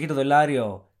που είχε το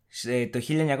δολάριο το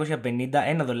 1950,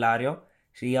 $1,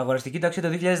 Η αγοραστική τάξη το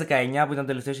 2019 που ήταν το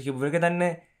τελευταίο στοιχείο που βρήκα ήταν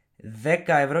 10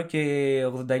 ευρώ και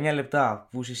 89 λεπτά.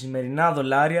 Που σε σημερινά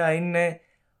δολάρια είναι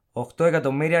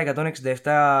 8.167.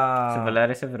 Σε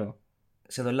δολάρια, σε ευρώ.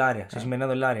 Σε δολάρια, σε σημερινά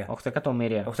δολάρια. 8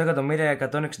 εκατομμύρια.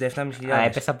 8.167.500. Α,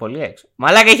 έπεσα πολύ έξω.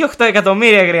 Μαλάκα, έχει 8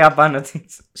 εκατομμύρια γρήγορα πάνω τη.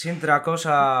 Συν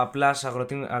 300 πλάσ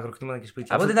αγροκτήματα και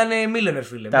σπίτια. Οπότε ήταν millionaire,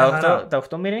 φίλε. Τα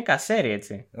 8 μοίρια είναι κασέρι,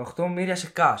 έτσι. 8 μοίρια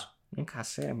σε cash. Είναι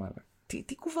κασέρι, μάλλον.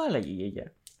 Τι κουβάλαγε η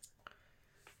γιαγιά.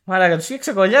 Μαλάκα, του είχε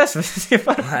ξεκολλιάσει.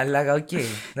 Μαλάκα, οκ.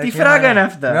 Τι φράγκα είναι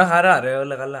αυτά. Μια χαρά, ρε,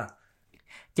 όλα καλά.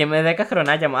 Και με 10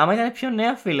 χρονάκια μου, άμα ήταν πιο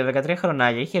νέα, φίλε, 13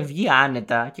 χρονάκια, είχε βγει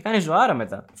άνετα και κάνει ζωάρα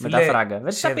μετά. Φίλε, με τα φράγκα.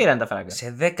 Δεν τα πήραν τα φράγκα.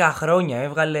 Σε 10 χρόνια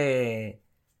έβγαλε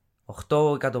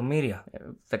 8 εκατομμύρια.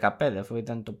 15, αφού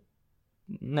ήταν το.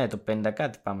 Ναι, το 50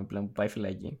 κάτι πάμε πλέον που πάει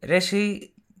φυλακή. Ρε,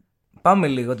 εσύ, πάμε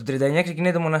λίγο. Το 39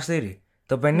 ξεκινάει το μοναστήρι.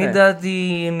 Το 50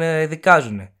 την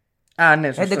δικάζουνε. Α,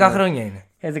 ναι, σωστό. 11 χρόνια είναι.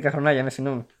 11 χρονάκια, ναι,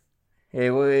 συγγνώμη.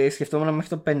 Εγώ σκεφτόμουν μέχρι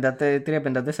το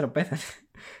 53-54 πέθανε.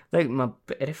 Μα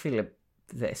ρε φίλε,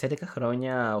 σε 11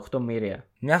 χρόνια 8 μοίρια.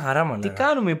 Μια χαρά, μαλάκα. Τι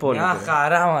κάνουμε οι υπόλοιποι. Μια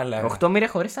χαρά, μαλάκα. 8 μοίρια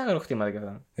χωρίς τα αγροκτήματα και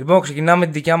αυτά. Λοιπόν, ξεκινάμε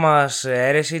την δικιά μας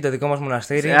αίρεση, το δικό μας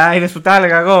μοναστήρι. Α, είδες που τα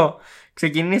έλεγα εγώ.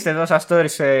 Ξεκινήστε εδώ στα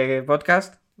stories podcast.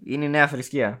 Είναι η νέα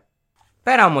θρησκεία.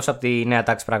 Πέρα όμως από τη νέα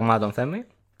τάξη πραγμάτων, Θέμη.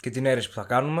 Και την αίρεση που θα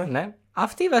κάνουμε. Ναι.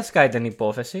 Αυτή βασικά ήταν η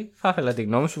υπόθεση. Θα ήθελα τη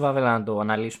γνώμη σου, θα ήθελα να το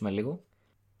αναλύσουμε λίγο.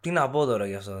 Τι να πω τώρα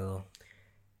για αυτό εδώ.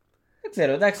 Δεν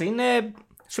ξέρω, εντάξει, είναι.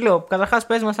 Σου λέω, καταρχάς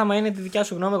πες μας άμα είναι τη δικιά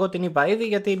σου γνώμη, εγώ την είπα ήδη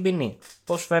για την ποινή.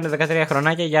 Πώς φαίνεται 13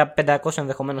 χρονάκια για 500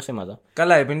 ενδεχομένως θύματα.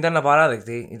 Καλά, η ποινή ήταν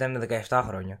απαράδεκτη. Ήταν 17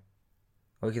 χρόνια.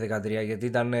 Όχι 13, γιατί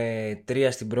ήταν 3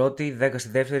 στην πρώτη, 10 στη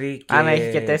δεύτερη. Και... Άνα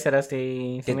έχει και 4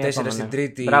 και 4 στην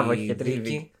τρίτη. Μπράβο, έχει και τρίτη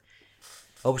δίκη.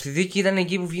 Όπου στη δίκη ήταν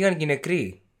εκεί που βγήκαν και οι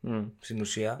νεκροί. Στην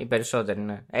ουσία. Οι περισσότεροι,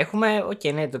 ναι. Έχουμε,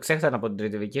 ναι, το ξέχασα από την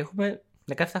τρίτη δίκη. Έχουμε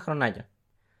 17 χρονάκια.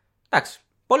 Εντάξει,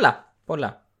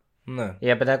 πολλά. Ναι.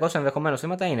 Για 500 ενδεχομένως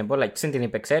θύματα είναι πολλά. Συν την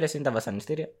υπεξαίρεση, είναι τα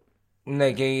βασανιστήρια.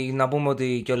 Ναι, και να πούμε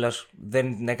ότι κιόλας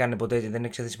δεν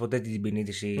εξέθεσε ποτέ την ποινή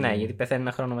της. Ναι, γιατί πεθαίνει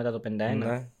ένα χρόνο μετά το 51.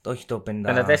 Ναι, όχι το 54.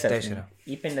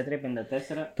 Ή 53-54.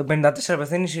 Το 54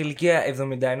 πεθαίνει σε ηλικία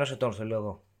 71 ετών, το λέω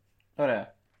εγώ.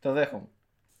 Ωραία, το δέχομαι.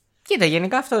 Κοίτα,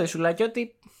 γενικά αυτό σου λέει και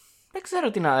ότι. Δεν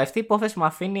ξέρω τι να. Αυτή η υπόθεση μου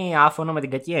αφήνει άφωνο με την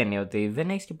κακή έννοια ότι δεν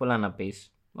έχει και πολλά να πει.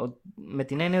 Με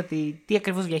την έννοια ότι τι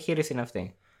ακριβώς διαχείριση είναι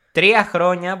αυτή. 3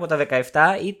 χρόνια από τα 17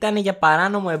 ήταν για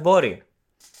παράνομο εμπόριο.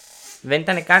 Δεν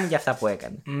ήταν καν για αυτά που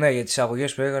έκανε. Ναι, για τις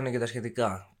αγωγές που έκανε και τα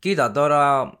σχετικά. Κοίτα,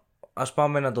 τώρα ας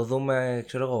πάμε να το δούμε,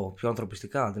 ξέρω εγώ, πιο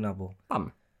ανθρωπιστικά, τι να πω.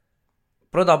 Πάμε.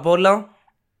 Πρώτα απ' όλα,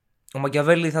 ο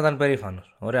Μακιαβέλη θα ήταν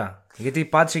περήφανος. Ωραία. Γιατί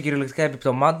πάτησε κυριολεκτικά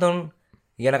επιπτωμάτων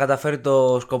για να καταφέρει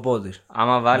το σκοπό της.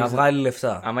 Να βγάλει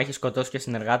λεφτά. Άμα έχει σκοτώσει και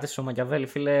συνεργάτες, ο Μακιαβέλη,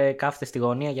 φίλε, κάθεται στη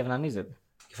γωνία και αυνανίζεται.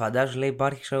 Και φαντάζομαι, λέει,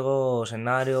 υπάρχει ξέρω εγώ,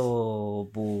 σενάριο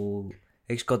που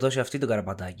έχει σκοτώσει αυτή τον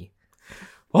Καραπατάκη.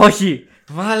 Όχι!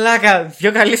 Μαλάκα!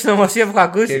 Πιο καλή συνωμοσία που έχω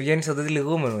ακούσει. Και βγαίνει στο τέτοιο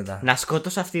λιγούμενο μετά. Να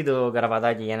σκότωσε αυτή τον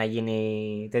Καραπατάκη για να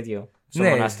γίνει τέτοιο. Στο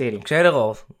μοναστήρι. Ξέρω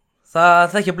εγώ.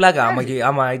 Θα είχε πλάκα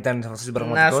άμα ήταν σε αυτή την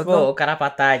πραγματικότητα. Να σου πω, ο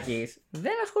Καραπατάκης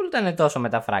δεν ασχολούταν τόσο με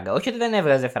τα φράγκα. Όχι ότι δεν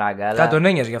έβγαζε φράγκα. Αλλά... Κάτι τον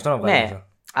ένοιαζε γι' αυτό να βγάζει. Ναι,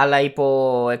 αλλά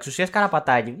υπό εξουσίας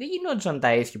Καραπατάκη δεν γινόντουσαν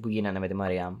τα ίσχυ που γίνανε με τη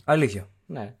Μαριά μου. Αλήθεια.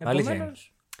 Ναι, αλήθεια.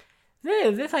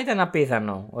 Δεν θα ήταν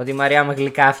απίθανο ότι η Μαριά μου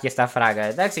γλυκάθηκε στα φράγκα.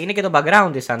 Εντάξει, είναι και το background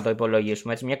της, αν το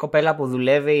υπολογίσουμε. Έτσι, μια κοπέλα που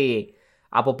δουλεύει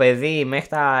από παιδί μέχρι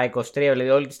τα 23, δηλαδή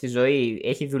όλη της τη ζωή,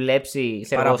 έχει δουλέψει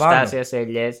σε εργοστάσια, σε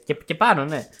ελιές. Και πάνω,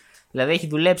 ναι. Δηλαδή έχει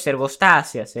δουλέψει σε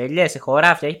εργοστάσια, σε ελιές, σε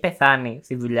χωράφια, έχει πεθάνει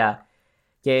στη δουλειά.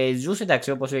 Και ζούσε,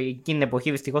 εντάξει, όπως εκείνη την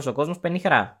εποχή δυστυχώς ο κόσμος,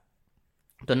 πενιχρά.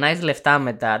 Το να έχει λεφτά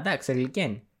μετά, εντάξει,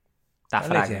 γλυκαίνει. Τα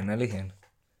φράγκα. Αλήθεια είναι.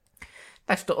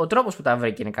 Εντάξει, ο τρόπος που τα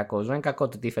βρήκε είναι κακός. Δεν είναι κακό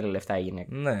το τι ήθελε λεφτά η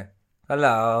γυναίκα. Ναι.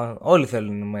 Αλλά όλοι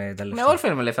θέλουν με τα λεφτά. Ναι, όλοι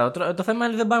θέλουμε λεφτά. Το θέμα είναι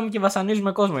ότι δεν πάμε και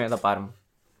βασανίζουμε κόσμο για να τα πάρουμε.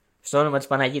 Στο όνομα της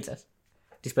Παναγίτσας.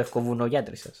 Της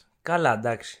Πευκοβουνογιάτρισσας. Καλά,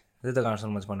 εντάξει. Δεν το έκανα στο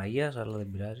όνομα της Παναγίας, αλλά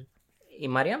δεν πειράζει. Η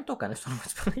Μαριά μου το έκανε στο όνομα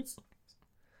της Παναγίας.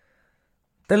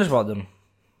 Τέλος πάντων.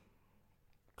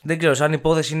 Δεν ξέρω, σαν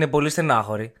υπόθεση είναι πολύ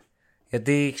στενάχωρη.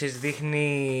 Γιατί ξέρεις,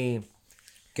 δείχνει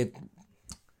και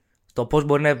το πώς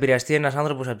μπορεί να επηρεαστεί ένας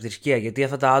άνθρωπος από τη θρησκεία. Γιατί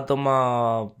αυτά τα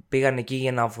άτομα πήγαν εκεί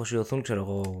για να αφοσιωθούν, ξέρω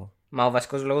εγώ. Μα ο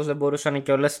βασικός λόγος δεν μπορούσαν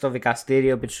και όλα στο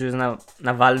δικαστήριο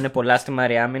να βάλουν πολλά στη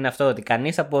Μαριά μου είναι αυτό. Ότι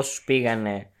κανείς από όσους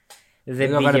πήγανε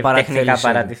δεν πήγε τεχνικά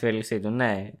παρά τη θέλησή του.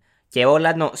 Ναι. Και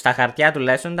όλα στα χαρτιά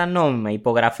τουλάχιστον ήταν νόμιμα. Οι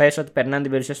υπογραφές ότι περνάνε την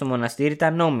περιουσία στο μοναστήρι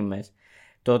ήταν νόμιμες.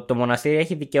 Το μοναστήρι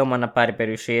έχει δικαίωμα να πάρει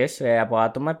περιουσίες από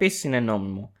άτομα, επίσης είναι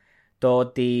νόμιμο. Το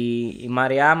ότι η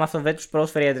Μαριά με αυτό δεν τους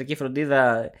πρόσφερε ιατρική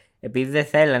φροντίδα επειδή δεν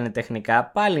θέλανε τεχνικά,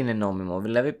 πάλι είναι νόμιμο.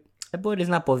 Δηλαδή δεν μπορείς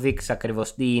να αποδείξεις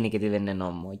ακριβώς τι είναι και τι δεν είναι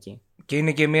νόμιμο εκεί. Και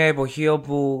είναι και μια εποχή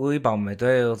όπου είπαμε,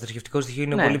 το θρησκευτικό στοιχείο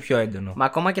είναι πολύ πιο έντονο. Μα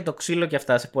ακόμα και το ξύλο και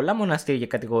αυτά σε πολλά μοναστήρια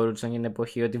κατηγορούνταν για την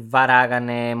εποχή ότι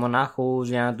βαράγανε μονάχους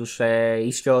για να τους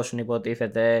ισιώσουν,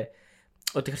 υποτίθεται.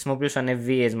 Ότι χρησιμοποιούσαν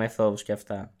βίαιες μεθόδους και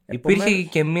αυτά. Υπήρχε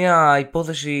και μια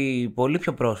υπόθεση πολύ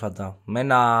πιο πρόσφατα. Με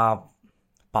ένα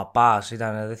παπάς,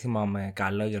 ήταν, δεν θυμάμαι,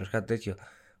 καλόγερος, κάτι τέτοιο.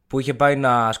 Που είχε πάει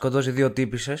να σκοτώσει 2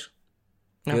 τύπισσες.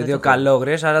 Και 2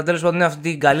 καλόγριες. Αλλά τέλος πάντων αυτή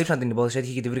την καλύψαν την υπόθεση.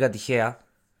 Έτυχε και την βρήκα τυχαία.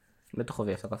 Δεν το έχω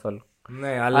δει αυτό καθόλου.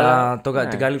 Ναι, αλλά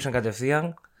την καλύψαν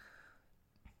κατευθείαν.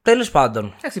 Τέλος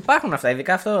πάντων. Εντάξει, υπάρχουν αυτά.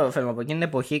 Ειδικά αυτό θέλω να πω. Εκείνη την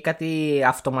εποχή κάτι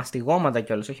αυτομαστιγώματα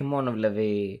κιόλας. Όχι μόνο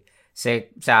δηλαδή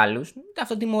σε άλλους.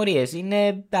 Αυτοτιμωρίες. Είναι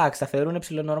εντάξει, τα θεωρούν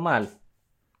ψιλονορμάλ.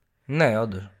 Ναι,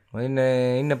 όντως.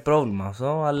 Είναι πρόβλημα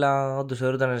αυτό, αλλά όντως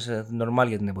θεωρούνταν normal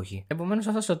για την εποχή. Επομένως,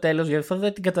 αυτό στο τέλος, γι' αυτό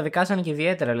δεν την καταδικάσανε και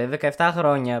ιδιαίτερα. Δηλαδή, 17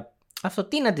 χρόνια. Αυτό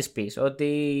τι να τη πει, ότι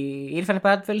ήρθανε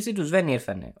παρά τη θέλησή του, δεν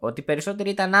ήρθανε. Ότι περισσότεροι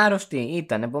ήταν άρρωστοι,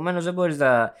 ήταν. Επομένως, δεν μπορεί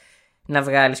να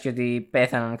βγάλει και ότι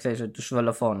πέθαναν, ξέρει, ότι του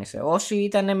δολοφόνησε. Όσοι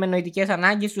ήταν με νοητικές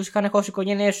ανάγκες, του είχαν χώσει οι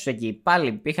οικογένειές του εκεί.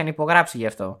 Πάλι είχαν υπογράψει γι'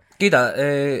 αυτό. Κοίτα,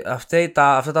 αυτά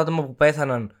τα άτομα που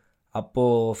πέθαναν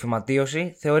από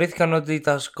φυματίωση θεωρήθηκαν ότι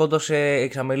τα σκότωσε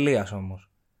εξ αμελίας όμως.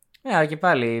 Αλλά και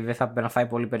πάλι δεν θα έπρεπε να φάει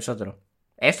πολύ περισσότερο.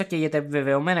 Έστω και για τα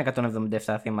επιβεβαιωμένα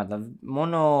 177 θύματα.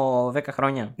 Μόνο 10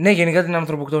 χρόνια. Ναι, γενικά την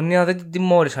ανθρωποκτονία δεν την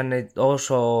τιμώρησαν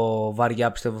όσο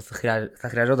βαριά πιστεύω θα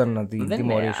χρειαζόταν να την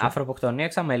τιμωρήσουν. Είναι ανθρωποκτονία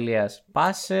εξ αμελίας.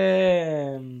 Πας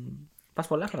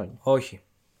πολλά χρόνια. Όχι.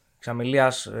 Εξ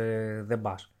αμελίας δεν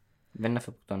πας. Δεν είναι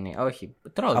ανθρωποκτονία. Όχι.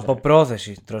 Τρως. Από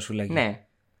πρόθεση τρως φυλακή. Ναι.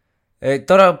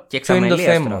 Τώρα και ποιο είναι το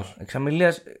θέμα. Εξ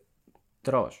αμελίας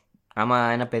τρως.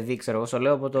 Άμα ένα παιδί, ξέρω εγώ, το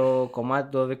λέω από το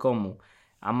κομμάτι το δικό μου.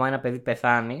 Άμα ένα παιδί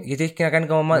πεθάνει. Γιατί έχει και να κάνει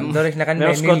τώρα έχει να κάνει με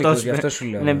ενήλικους, γι' αυτό σου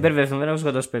λέω. Ναι, μπερδεύομαι, δεν έχω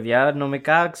σκοτώσει παιδιά.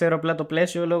 Νομικά ξέρω απλά το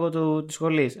πλαίσιο λόγω της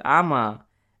σχολής. Άμα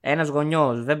ένας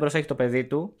γονιός δεν προσέχει το παιδί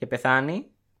του και πεθάνει,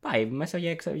 πάει μέσα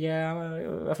για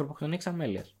ανθρωποκτονία εξ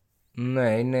αμέλειας.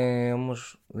 Ναι, είναι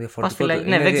όμως διαφορετικό.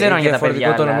 Ναι, δεν ξέρω αν για τα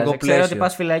παιδιά. Το νομικό πλαίσιο. Ξέρω ότι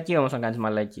πας φυλακή όμως αν κάνεις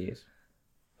μαλακίες.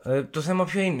 Το θέμα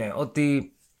ποιο είναι,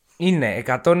 ότι είναι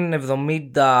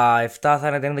 177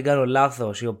 θάνατοι, αν δεν κάνω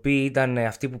λάθος, οι οποίοι ήταν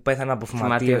αυτοί που πέθαναν από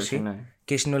φυματίωση. Ναι.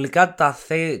 Και συνολικά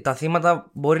τα θύματα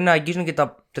μπορεί να αγγίζουν και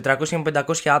τα 400 με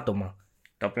 500 άτομα.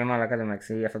 Το οποίο είναι κατά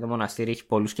μεταξύ, αυτό το μοναστήρι έχει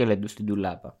πολλούς σκελετούς στην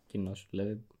τουλάπα. Κοινώς.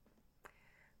 Δηλαδή,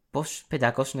 πώς 500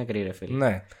 νεκροί, ρε φίλε.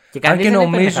 Ναι. Και αν και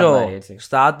νομίζω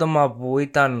στα άτομα που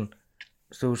ήταν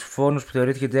στους φόνους που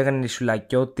θεωρήθηκε ότι έκανε η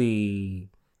Σουλακιώτη.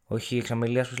 Όχι εξ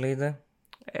αμελίας, πώς λέγεται.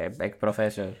 Εκ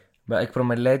προφέσεως. Εκ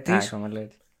προμελέτης.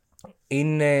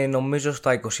 Είναι νομίζω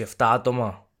στα 27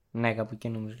 άτομα. Ναι, κάπου εκεί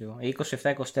νομίζω λίγο.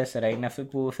 27-24 είναι αυτοί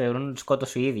που θεωρούν ότι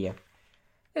σκότωσε η ίδια.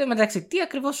 Εν τω μεταξύ, τι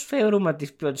ακριβώς θεωρούμε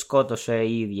ότι σκότωσε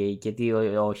η ίδια και τι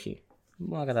όχι. Δεν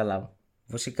μπορώ να καταλάβω.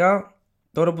 Βασικά,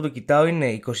 τώρα που το κοιτάω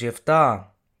είναι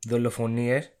 27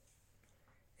 δολοφονίες,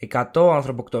 100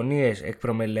 ανθρωποκτονίες εκ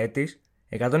προμελέτης,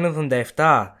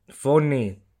 177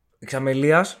 φόνοι εξ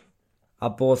αμελίας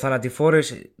από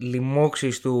θανατηφόρες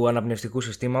λοιμώξεις του αναπνευστικού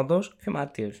συστήματος.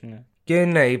 Φυματίωση, ναι. Και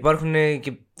ναι, υπάρχουν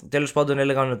και τέλος πάντων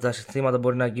έλεγαν ότι τα συστήματα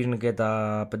μπορεί να αγγίζουν και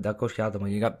τα 500 άτομα,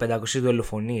 500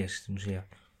 δολοφονίες στην ουσία.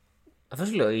 Αυτό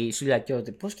σου λέω, η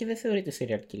Σουλιακιώτη, πώς και δεν θεωρείται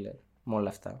serial killer με όλα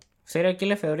αυτά. Serial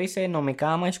killer θεωρείσαι νομικά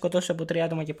άμα έχει σκοτώσει από 3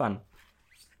 άτομα και πάνω.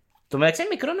 Το μεταξύ είναι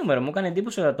μικρό νούμερο, μου έκανε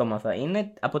εντύπωση όταν το έμαθα.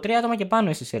 Είναι από 3 άτομα και πάνω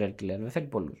είσαι serial killer, δεν θέλει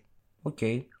πολλούς. Οκ.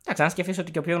 Εντάξει, αν σκεφτείς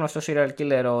ότι και ο πιο γνωστό serial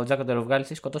killer, ο Τζάκο Τεροβγάλης,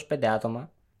 έχει σκοτώσει 5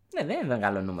 άτομα. Ναι, δεν είναι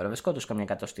μεγάλο νούμερο, δεν σκότωσε καμιά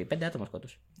εκατοστή. 5 άτομα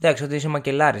σκότωσε. Εντάξει, ότι είσαι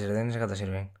μακελάρης, δεν είσαι κατά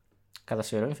συρροή. Κατά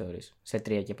συρροή θεωρείς, σε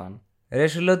 3 και πάνω. Ρε,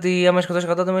 σου λέω ότι άμα σκοτώσει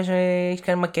 100 άτομα έχει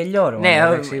κάνει μακελιό, ρε. Ναι,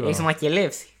 έχει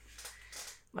μακελεύσει.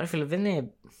 Μα φίλε, δεν είναι.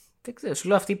 Δεν ξέρω, σου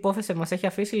λέω αυτή η υπόθεση μας έχει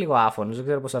αφήσει λίγο άφωνος. Δεν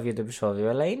ξέρω πώς θα βγει το επεισόδιο,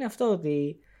 αλλά είναι αυτό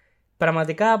ότι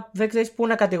πραγματικά δεν ξέρεις πού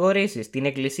να κατηγορήσεις. Την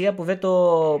εκκλησία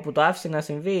που το άφησε να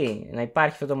συμβεί, να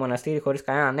υπάρχει αυτό το μοναστήρι χωρίς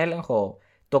κανέναν έλεγχο.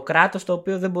 Το κράτος το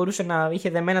οποίο δεν μπορούσε να είχε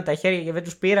δεμένα τα χέρια και δεν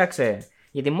τους πείραξε.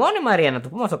 Γιατί μόνο η Μαρία, να το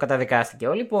πούμε αυτό, καταδικάστηκε.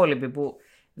 Όλοι οι υπόλοιποι που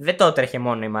δεν το έτρεχε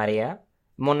μόνο η Μαρία.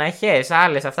 Μοναχές,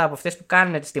 άλλες αυτά από αυτές που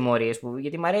κάνουν τις τιμωρίες.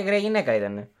 Γιατί η Μαρία γραία γυναίκα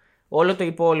ήταν. Όλο το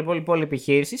υπόλοιπο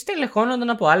επιχείρηση στελεχώνονταν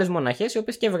από άλλες μοναχές οι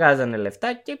οποίες και βγάζανε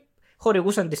λεφτά και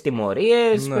χορηγούσαν τις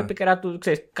τιμωρίες. Ναι.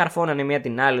 Καρφώνανε μία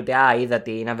την άλλη. Ότι είδα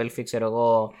την αδελφή, ξέρω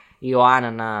εγώ, η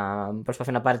Ιωάννα να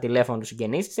προσπαθεί να πάρει τηλέφωνο του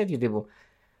συγγενείς της, τέτοιου τύπου.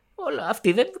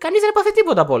 Κανείς δεν έπαθε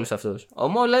τίποτα από όλους αυτούς.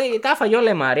 Όμως δηλαδή τα άφαγε όλα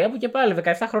η Μαρία που και πάλι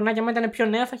 17 χρονάκια μετά ήταν πιο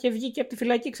νέα, θα είχε βγει και από τη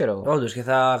φυλακή, ξέρω εγώ. Όντως και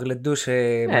θα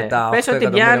γλεντούσε μετά. Πες ότι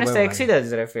πιάνε στα 60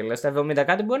 της, ρε φίλε. Στα 70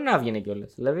 κάτι μπορεί να βγει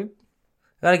κιόλας. Δηλαδή.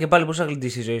 Άρα και πάλι πώς θα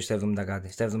γλεντήσει η ζωή στα 70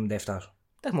 κάτι, στα 77 σου.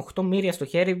 Με 8 μοίρια στο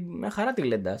χέρι, με χαρά τη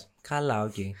γλεντάς. Καλά,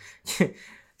 οκ.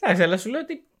 Εντάξει, αλλά σου λέω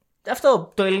ότι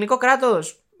αυτό το ελληνικό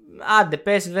κράτος Άντε,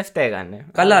 πες, δεν φταίγανε.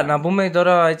 Καλά, να πούμε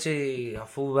τώρα έτσι,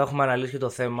 αφού έχουμε αναλύσει και το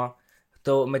θέμα,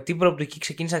 με τι προοπτική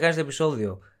ξεκίνησα να κάνεις το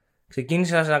επεισόδιο.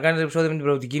 Ξεκίνησα να κάνω το επεισόδιο με την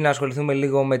προοπτική να ασχοληθούμε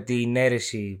λίγο με την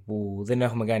αίρεση που δεν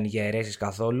έχουμε κάνει για αιρέσεις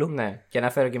καθόλου. Ναι, και να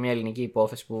φέρω και μια ελληνική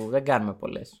υπόθεση που δεν κάνουμε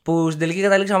πολλές. Που στην τελική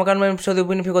καταλήξαμε να κάνουμε ένα επεισόδιο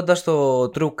που είναι πιο κοντά στο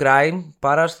true crime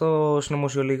παρά στο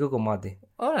συνωμοσιολογικό κομμάτι.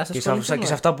 Ωραία, και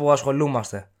σε αυτά που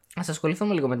ασχολούμαστε. Ας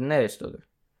ασχοληθούμε λίγο με την αίρεση τότε.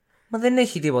 Μα δεν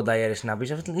έχει τίποτα η αίρεση να πει.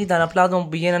 Ήταν απλά άτομα που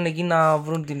πηγαίνανε εκεί να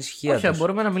βρουν την ησυχία τους. Όχι,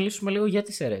 μπορούμε να μιλήσουμε λίγο για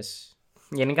τις αιρέσεις.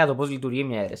 Γενικά το πώς λειτουργεί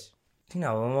μια αίρεση. Τι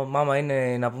να πούμε, άμα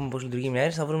είναι να πούμε πώς λειτουργεί μια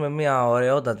αίρεση, θα βρούμε μια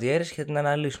ωραιότατη αίρεση και θα την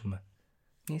αναλύσουμε.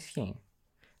 Ισχύει.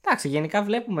 Εντάξει, γενικά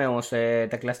βλέπουμε όμως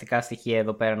τα κλασικά στοιχεία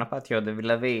εδώ πέρα να πατιώνται.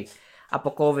 Δηλαδή,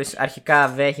 αποκόβεις, αρχικά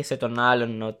δέχεσαι τον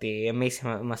άλλον ότι εμείς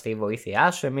είμαστε η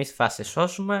βοήθειά σου, εμείς θα σε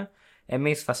σώσουμε,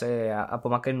 εμείς θα σε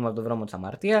απομακρύνουμε από τον δρόμο της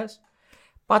αμαρτίας.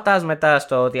 Πατάς μετά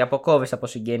στο ότι αποκόβεις από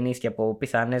συγγενείς και από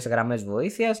πιθανές γραμμές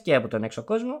βοήθειας και από τον έξω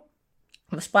κόσμο.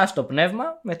 Σπάς το πνεύμα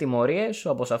με τιμωρίες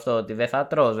όπως αυτό ότι δεν θα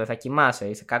τρως, δεν θα κοιμάσαι,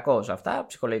 είσαι κακός, αυτά,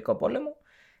 ψυχολογικό πόλεμο.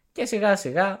 Και σιγά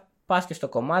σιγά πας και στο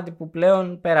κομμάτι που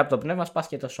πλέον πέρα από το πνεύμα σπάς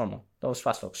και το σώμα. Το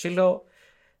σφάς στο ξύλο,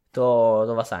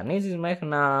 το βασανίζεις μέχρι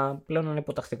να πλέον είναι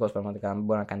υποτακτικός πραγματικά, να μην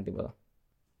μπορεί να κάνει τίποτα.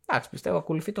 Εντάξει, πιστεύω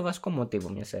ακολουθεί το βασικό μοτίβο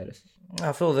μιας αίρεσης.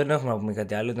 Αυτό δεν έχουμε να πούμε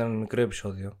κάτι άλλο, ήταν ένα μικρό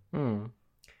επεισόδιο.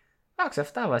 Εντάξει,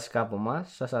 αυτά βασικά από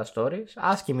εμάς, σαν stories.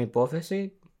 Άσχημη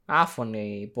υπόθεση,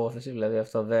 άφωνη υπόθεση, δηλαδή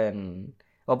αυτό δεν.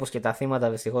 Όπως και τα θύματα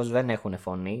δυστυχώς δεν έχουν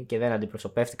φωνή και δεν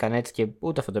αντιπροσωπεύτηκαν έτσι και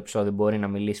ούτε αυτό το επεισόδιο μπορεί να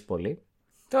μιλήσει πολύ.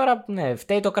 Τώρα, ναι,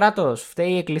 φταίει το κράτος,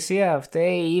 φταίει η εκκλησία,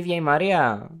 φταίει η ίδια η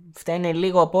Μαρία, φταίνε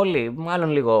λίγο από όλοι, μάλλον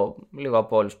λίγο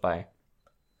από όλους πάει.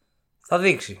 Θα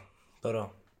δείξει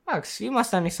τώρα. Εντάξει,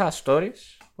 ήμασταν ίσα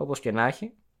stories, όπως και να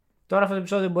έχει. Τώρα αυτό το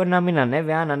επεισόδιο μπορεί να μην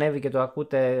ανέβει, αν ανέβει και το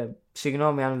ακούτε,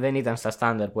 συγγνώμη αν δεν ήταν στα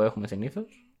στάνταρ που έχουμε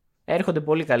συνήθως. Έρχονται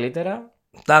πολύ καλύτερα.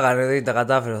 Τα έκανε, δηλαδή τα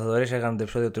κατάφερε ο Θοδωρής, έκανε το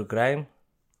επεισόδιο True Crime.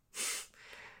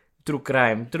 True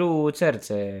Crime, True Church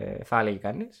θα έλεγε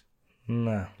κανείς.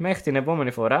 Ναι. Μέχρι την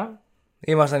επόμενη φορά.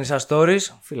 Ήμασταν ίσα stories.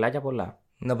 Φιλάκια πολλά.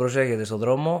 Να προσέχετε στον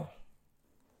δρόμο.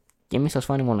 Και εμείς σας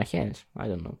φάνει μοναχές. I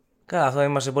don't know. Καλά, αυτό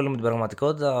είμαστε πολύ με την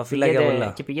πραγματικότητα. Φιλάκια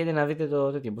πολλά. Και πηγαίνετε να δείτε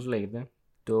το τέτοιο, πώς λέγεται.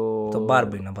 Το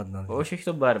Barbie να πάτε να δείτε. Όχι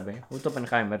το Barbie, ούτε το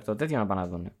Oppenheimer, το τέτοιο να πάνε να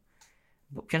δουν.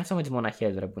 Ποιο είναι αυτό με τις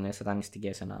μοναχές, ρε, που είναι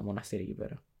σατανιστικές, ένα μοναστήρι εκεί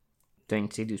πέρα. Το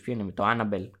Insidious, ποιο είναι, το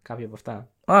Annabelle, κάποιο από αυτά.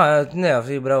 Ναι,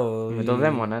 αυτή, μπράβο. Με το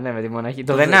δαίμονα, ναι, με τη μοναχή.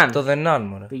 Το The Nun. Το The Nun,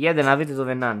 μωρέ. Πηγαίνετε να δείτε το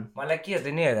The Nun. Μαλακία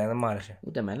ταινία ήταν, δεν μ' άρεσε.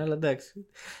 Ούτε εμένα, αλλά εντάξει.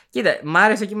 Κοίτα, μ'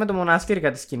 άρεσε εκεί με το μοναστήρι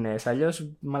κάτι σκηνές, αλλιώς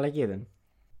μαλακία ήταν.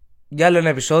 Για άλλο ένα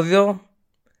επεισόδιο.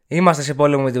 Είμαστε σε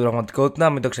πόλεμο με την πραγματικότητα,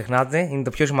 μην το ξεχνάτε. Είναι το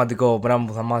πιο σημαντικό πράγμα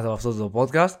που θα μάθω από αυτό το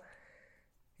podcast.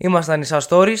 Ήμασταν ίσα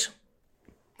stories.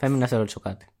 Θέλω να σε ρωτήσω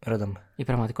κάτι. Ρώτα με. Η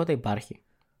πραγματικότητα υπάρχει?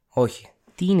 Όχι.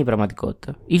 Τι είναι η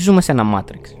πραγματικότητα? Ή ζούμε σε ένα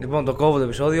Matrix? Λοιπόν, το κόβω το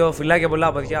επεισόδιο. Φιλάκια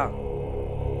πολλά, παιδιά.